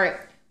 All right.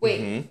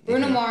 Wait.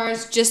 Bruno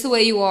Mars, Just the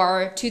Way You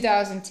Are,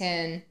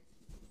 2010.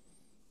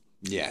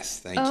 Yes,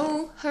 thank you.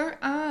 Oh, her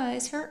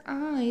eyes.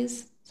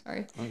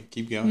 Sorry. Oh,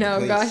 keep going. No,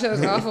 please. gosh, that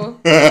was awful.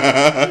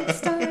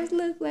 Stars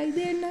look like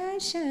they're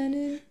not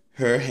shining.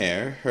 Her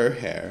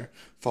hair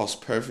falls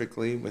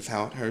perfectly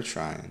without her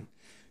trying.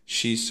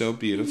 She's so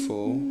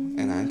beautiful,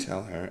 and I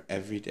tell her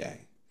every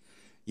day.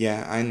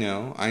 Yeah, I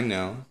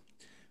know.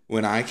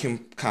 When I can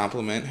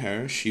compliment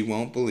her, she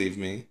won't believe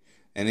me.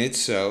 And it's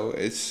so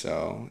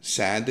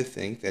sad to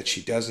think that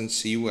she doesn't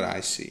see what I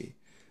see.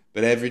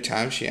 But every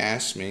time she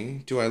asks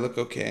me, do I look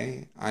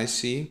okay? I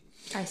say,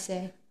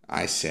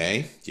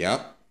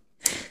 yep.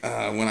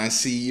 When I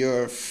see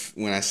your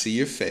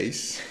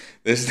face,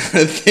 there's not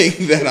a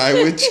thing that I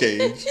would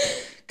change.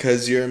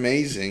 'Cause you're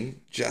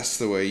amazing, just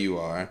the way you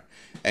are.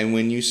 And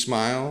when you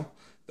smile,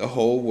 the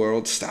whole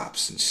world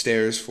stops and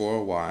stares for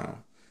a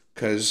while.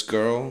 'Cause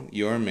girl,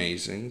 you're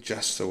amazing,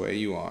 just the way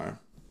you are.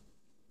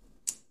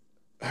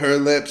 Her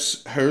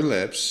lips,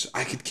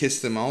 I could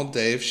kiss them all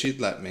day if she'd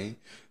let me.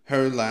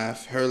 Her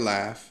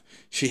laugh,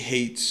 she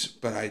hates,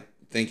 but I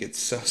think it's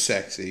so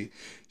sexy.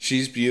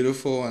 She's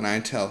beautiful, and I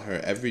tell her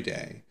every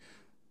day.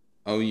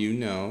 You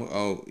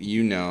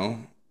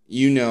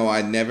know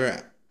I'd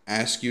never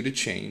ask you to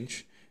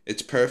change.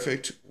 It's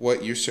perfect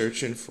what you're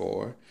searching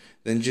for,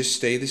 then just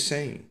stay the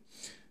same.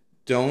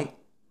 Don't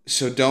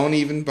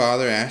even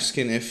bother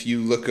asking if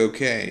you look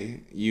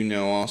okay.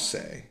 I'll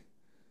say.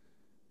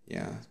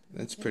 Yeah,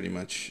 that's pretty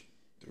much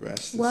the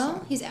rest of the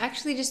song. He's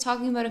actually just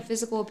talking about a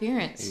physical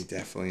appearance. He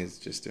definitely is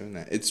just doing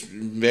that. It's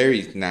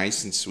very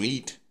nice and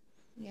sweet.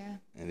 Yeah.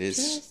 It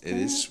is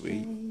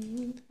sweet.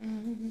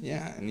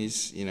 Yeah, and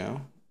he's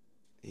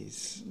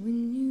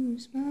When you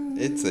smile,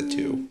 it's a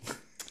 2.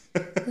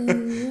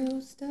 the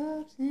world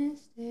stops and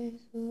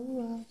stares for a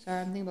while.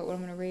 Sorry, I'm thinking about what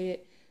I'm gonna rate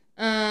it.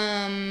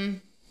 I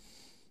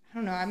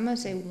don't know. I'm gonna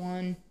say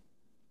 1.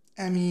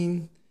 I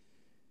mean,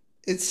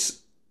 it's.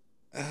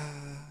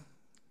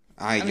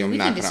 I'm we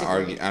not can gonna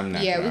argue. I'm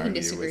not Yeah, gonna we can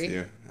argue disagree. with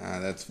you.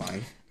 That's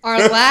fine.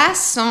 Our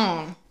last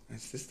song,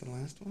 Is this the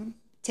last one?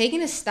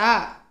 Taking a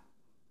Stop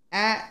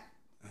at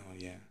Oh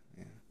yeah.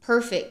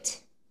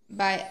 Perfect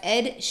by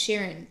Ed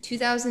Sheeran,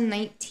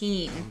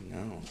 2019. Oh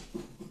no.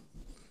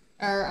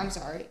 Or, I'm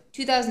sorry,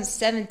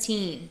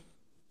 2017.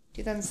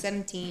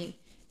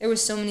 There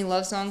was so many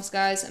love songs,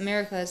 guys.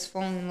 America has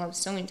fallen in love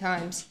so many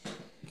times.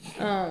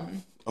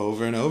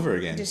 Over and over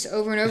again. Just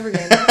over and over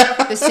again.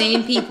 The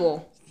same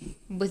people.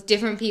 With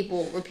different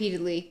people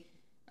repeatedly.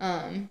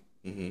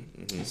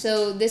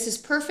 So this is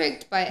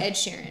Perfect by Ed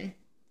Sheeran.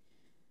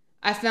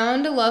 I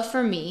found a love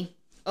for me.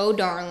 Oh,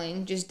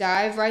 darling, just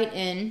dive right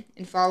in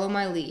and follow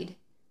my lead.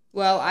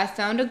 Well, I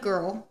found a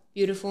girl,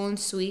 beautiful and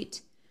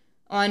sweet.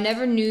 Oh, I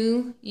never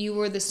knew you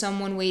were the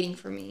someone waiting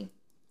for me.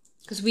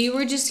 'Cause we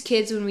were just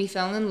kids when we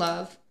fell in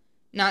love,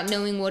 not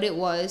knowing what it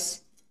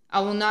was.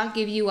 I will not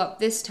give you up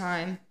this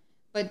time,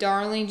 but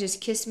darling, just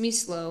kiss me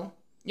slow.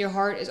 Your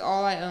heart is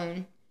all I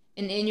own,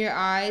 and in your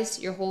eyes,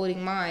 you're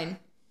holding mine.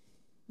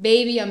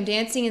 Baby, I'm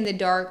dancing in the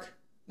dark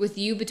with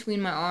you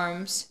between my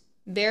arms,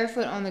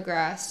 barefoot on the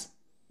grass,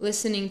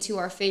 listening to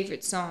our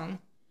favorite song.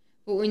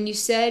 But when you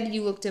said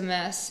you looked a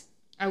mess,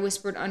 I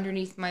whispered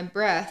underneath my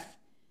breath,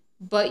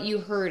 but you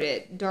heard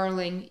it,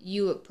 darling,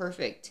 you look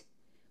perfect.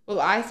 Well,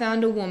 I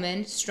found a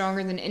woman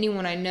stronger than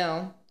anyone I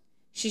know.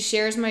 She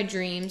shares my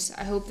dreams.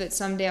 I hope that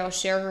someday I'll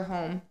share her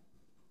home.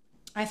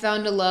 I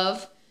found a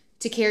love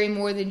to carry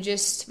more than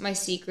just my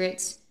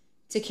secrets,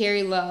 to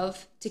carry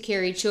love, to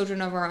carry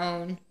children of our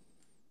own.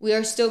 We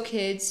are still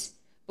kids,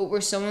 but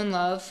we're so in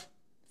love,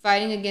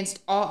 fighting against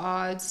all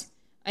odds.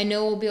 I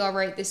know we'll be all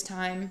right this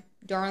time.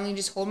 Darling,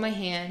 just hold my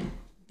hand.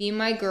 Be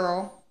my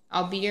girl.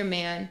 I'll be your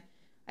man.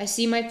 I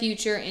see my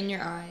future in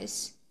your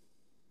eyes.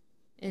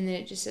 And then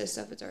it just says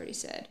stuff it's already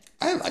said.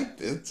 I like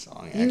this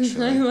song,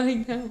 actually. I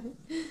like that one.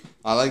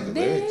 I like the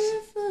lyrics.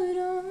 Barefoot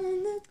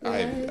on the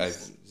I grass.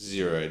 have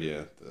zero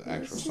idea the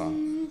actual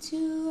song.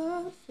 to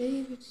our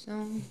favorite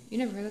song. You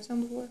never heard that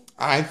song before?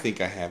 I think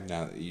I have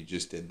now that you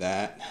just did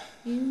that.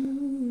 I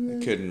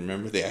couldn't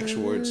remember the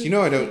actual words. I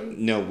don't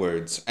know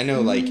words. I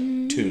know,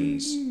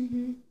 tunes.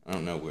 I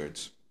don't know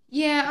words.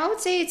 Yeah, I would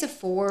say it's a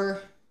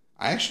 4.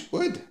 I actually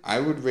would. I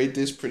would rate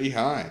this pretty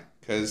high,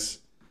 because...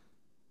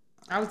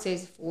 I would say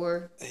it's a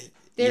 4.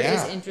 There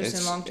is interest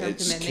in long-term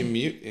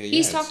commitment.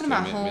 He's talking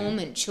about home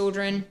and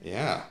children.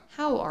 Yeah.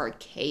 How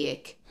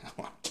archaic.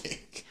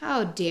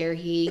 How dare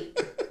he?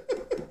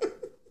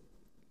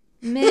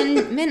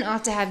 Men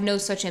ought to have no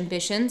such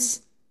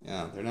ambitions.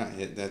 Yeah, they're not.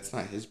 That's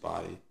not his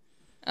body.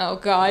 Oh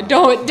God!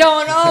 Don't!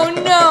 Oh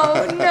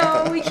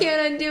no! We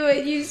can't undo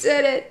it. You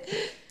said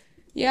it.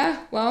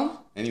 Yeah.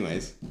 Well.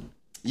 Anyways.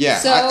 Yeah,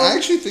 so, I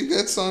actually think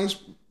that song's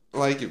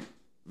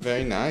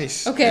very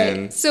nice.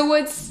 Okay. So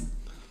what's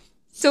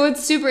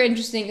super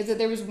interesting is that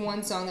there was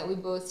one song that we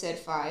both said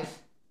 5.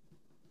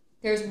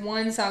 There's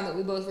one song that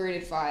we both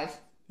rated 5.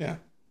 Yeah.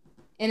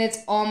 And it's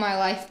All My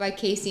Life by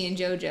Casey and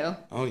JoJo.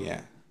 Oh,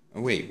 yeah. Oh,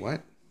 wait,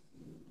 what?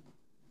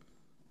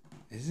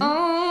 Is it?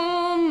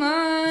 All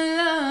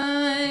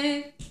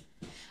my life,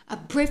 I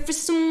pray for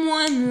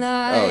someone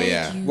like Oh,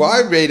 yeah. you. Well,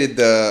 I rated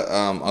the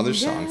other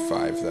song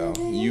 5, though.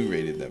 You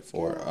rated that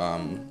 4.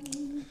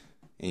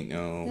 Ain't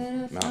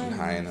No Mountain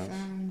High Enough.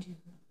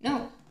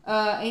 No,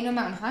 Ain't No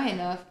Mountain High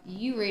Enough.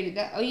 You rated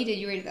that. Oh, you did.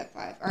 You rated that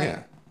 5. All right.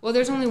 Yeah. Well,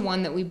 there's only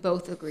one that we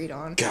both agreed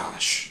on.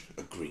 Gosh,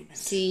 agreement.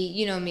 See,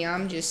 you know me.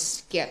 I'm just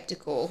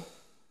skeptical.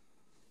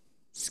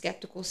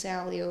 Skeptical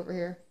Sally over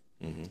here.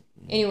 Mm-hmm.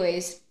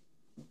 Anyways,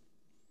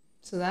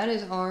 so that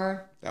is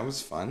our... That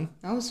was fun.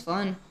 That was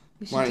fun.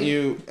 Why don't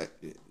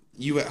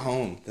you at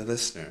home, the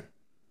listener,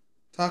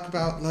 talk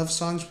about love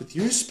songs with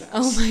your spouse?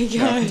 Oh my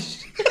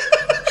gosh.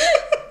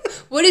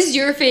 What is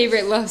your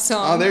favorite love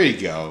song? Oh, there you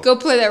go. Go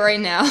play that right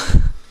now.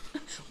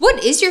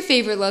 What is your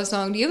favorite love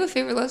song? Do you have a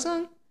favorite love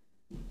song?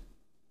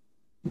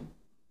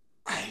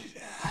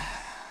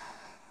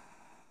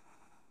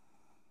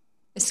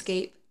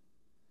 Escape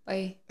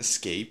by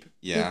Escape.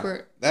 Yeah,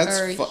 Rupert, that's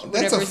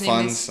a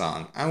fun is.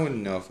 song. I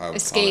wouldn't know if I would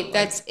Escape. call it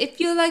That's if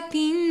you like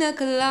pina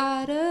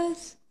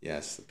coladas.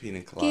 Yes, the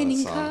pina colada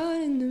Getting song.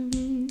 caught in the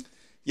room.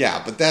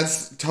 Yeah, but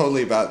that's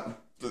totally about.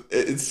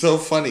 It's so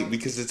funny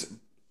because it's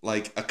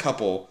like a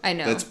couple I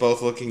know. that's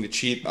both looking to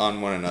cheat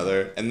on one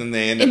another, and then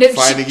they end End up up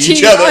finding each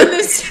cheating other. on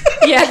this-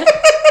 Yeah.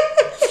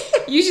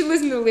 You should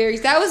listen to the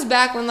lyrics. That was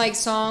back when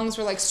songs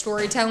were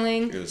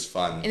storytelling. It was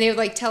fun. And they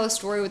would tell a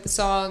story with the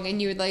song, and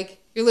you would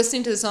you're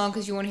listening to the song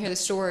because you want to hear the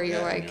story.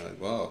 Yeah, You're and you're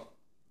whoa.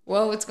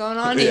 Whoa, what's going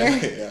on here?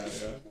 Yeah.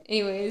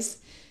 Anyways,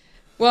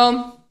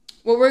 well,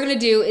 what we're going to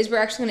do is we're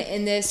actually going to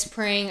end this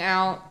praying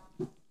out.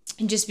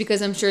 And just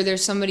because I'm sure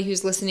there's somebody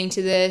who's listening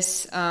to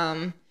this,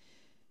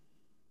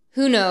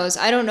 who knows?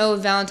 I don't know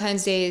if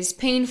Valentine's Day is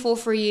painful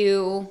for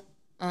you,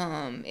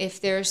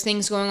 if there's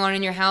things going on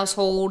in your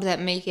household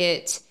that make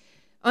it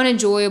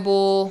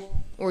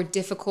unenjoyable or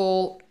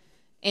difficult.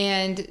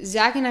 And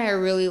Zach and I are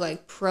really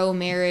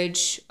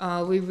pro-marriage.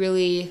 We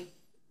really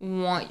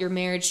want your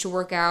marriage to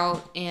work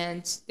out,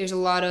 and there's a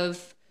lot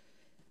of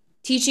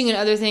teaching and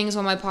other things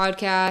on my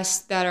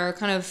podcast that are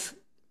kind of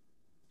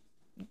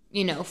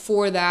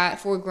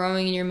for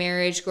growing in your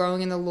marriage,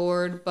 growing in the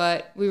Lord.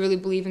 But we really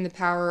believe in the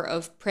power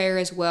of prayer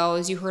as well.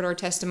 As you heard our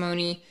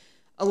testimony,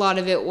 a lot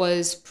of it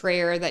was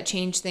prayer that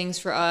changed things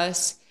for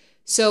us.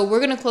 So we're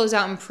going to close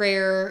out in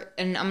prayer,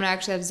 and I'm going to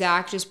actually have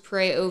Zach just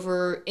pray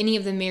over any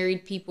of the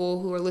married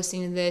people who are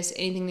listening to this,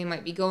 anything they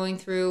might be going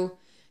through.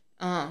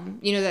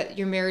 That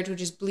your marriage would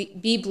just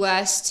be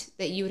blessed,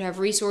 that you would have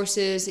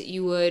resources, that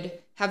you would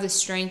have the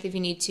strength if you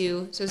need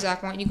to. So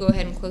Zach, why don't you go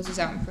ahead and close us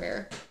out in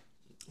prayer?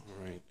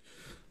 All right.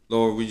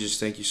 Lord, we just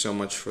thank you so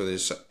much for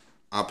this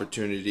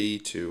opportunity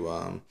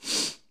to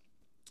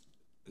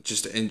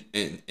just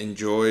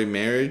enjoy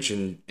marriage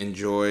and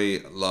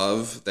enjoy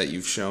love that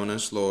you've shown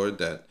us, Lord,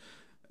 that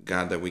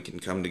God, that we can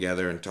come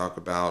together and talk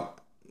about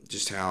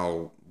just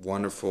how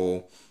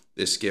wonderful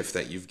this gift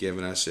that you've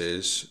given us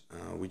is.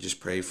 We just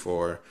pray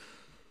for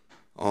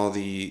all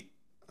the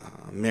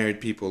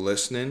married people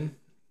listening,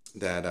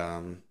 that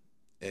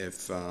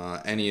if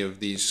any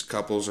of these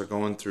couples are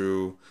going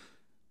through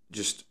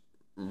just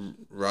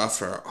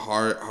rough or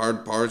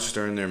hard parts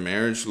during their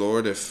marriage,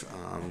 Lord,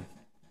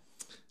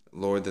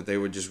 Lord, that they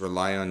would just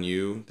rely on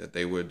you, that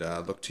they would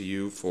look to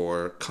you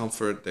for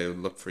comfort, they would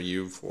look for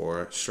you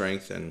for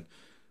strength and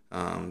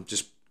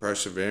just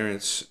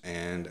perseverance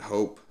and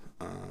hope.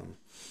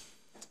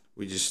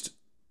 We just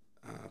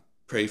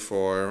pray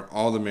for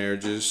all the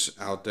marriages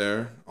out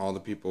there, all the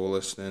people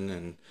listening,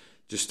 and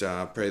just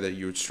pray that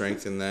you would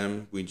strengthen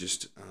them. We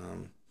just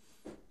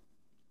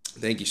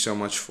thank you so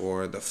much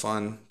for the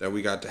fun that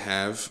we got to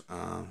have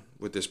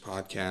with this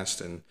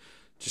podcast and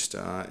just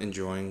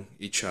enjoying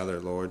each other,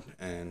 Lord.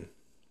 And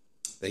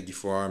thank you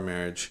for our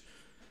marriage.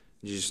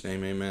 In Jesus'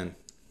 name, amen.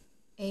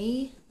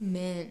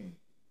 Amen.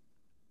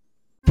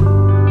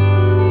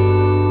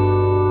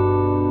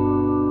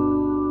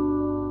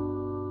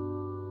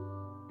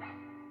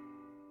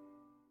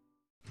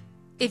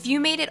 If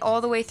you made it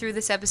all the way through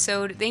this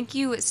episode, thank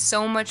you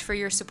so much for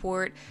your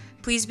support.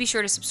 Please be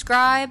sure to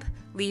subscribe,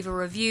 leave a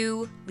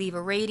review, leave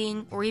a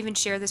rating, or even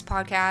share this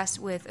podcast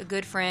with a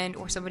good friend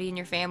or somebody in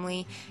your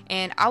family.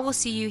 And I will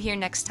see you here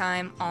next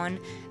time on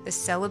the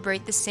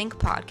Celebrate the Sink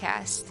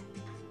podcast.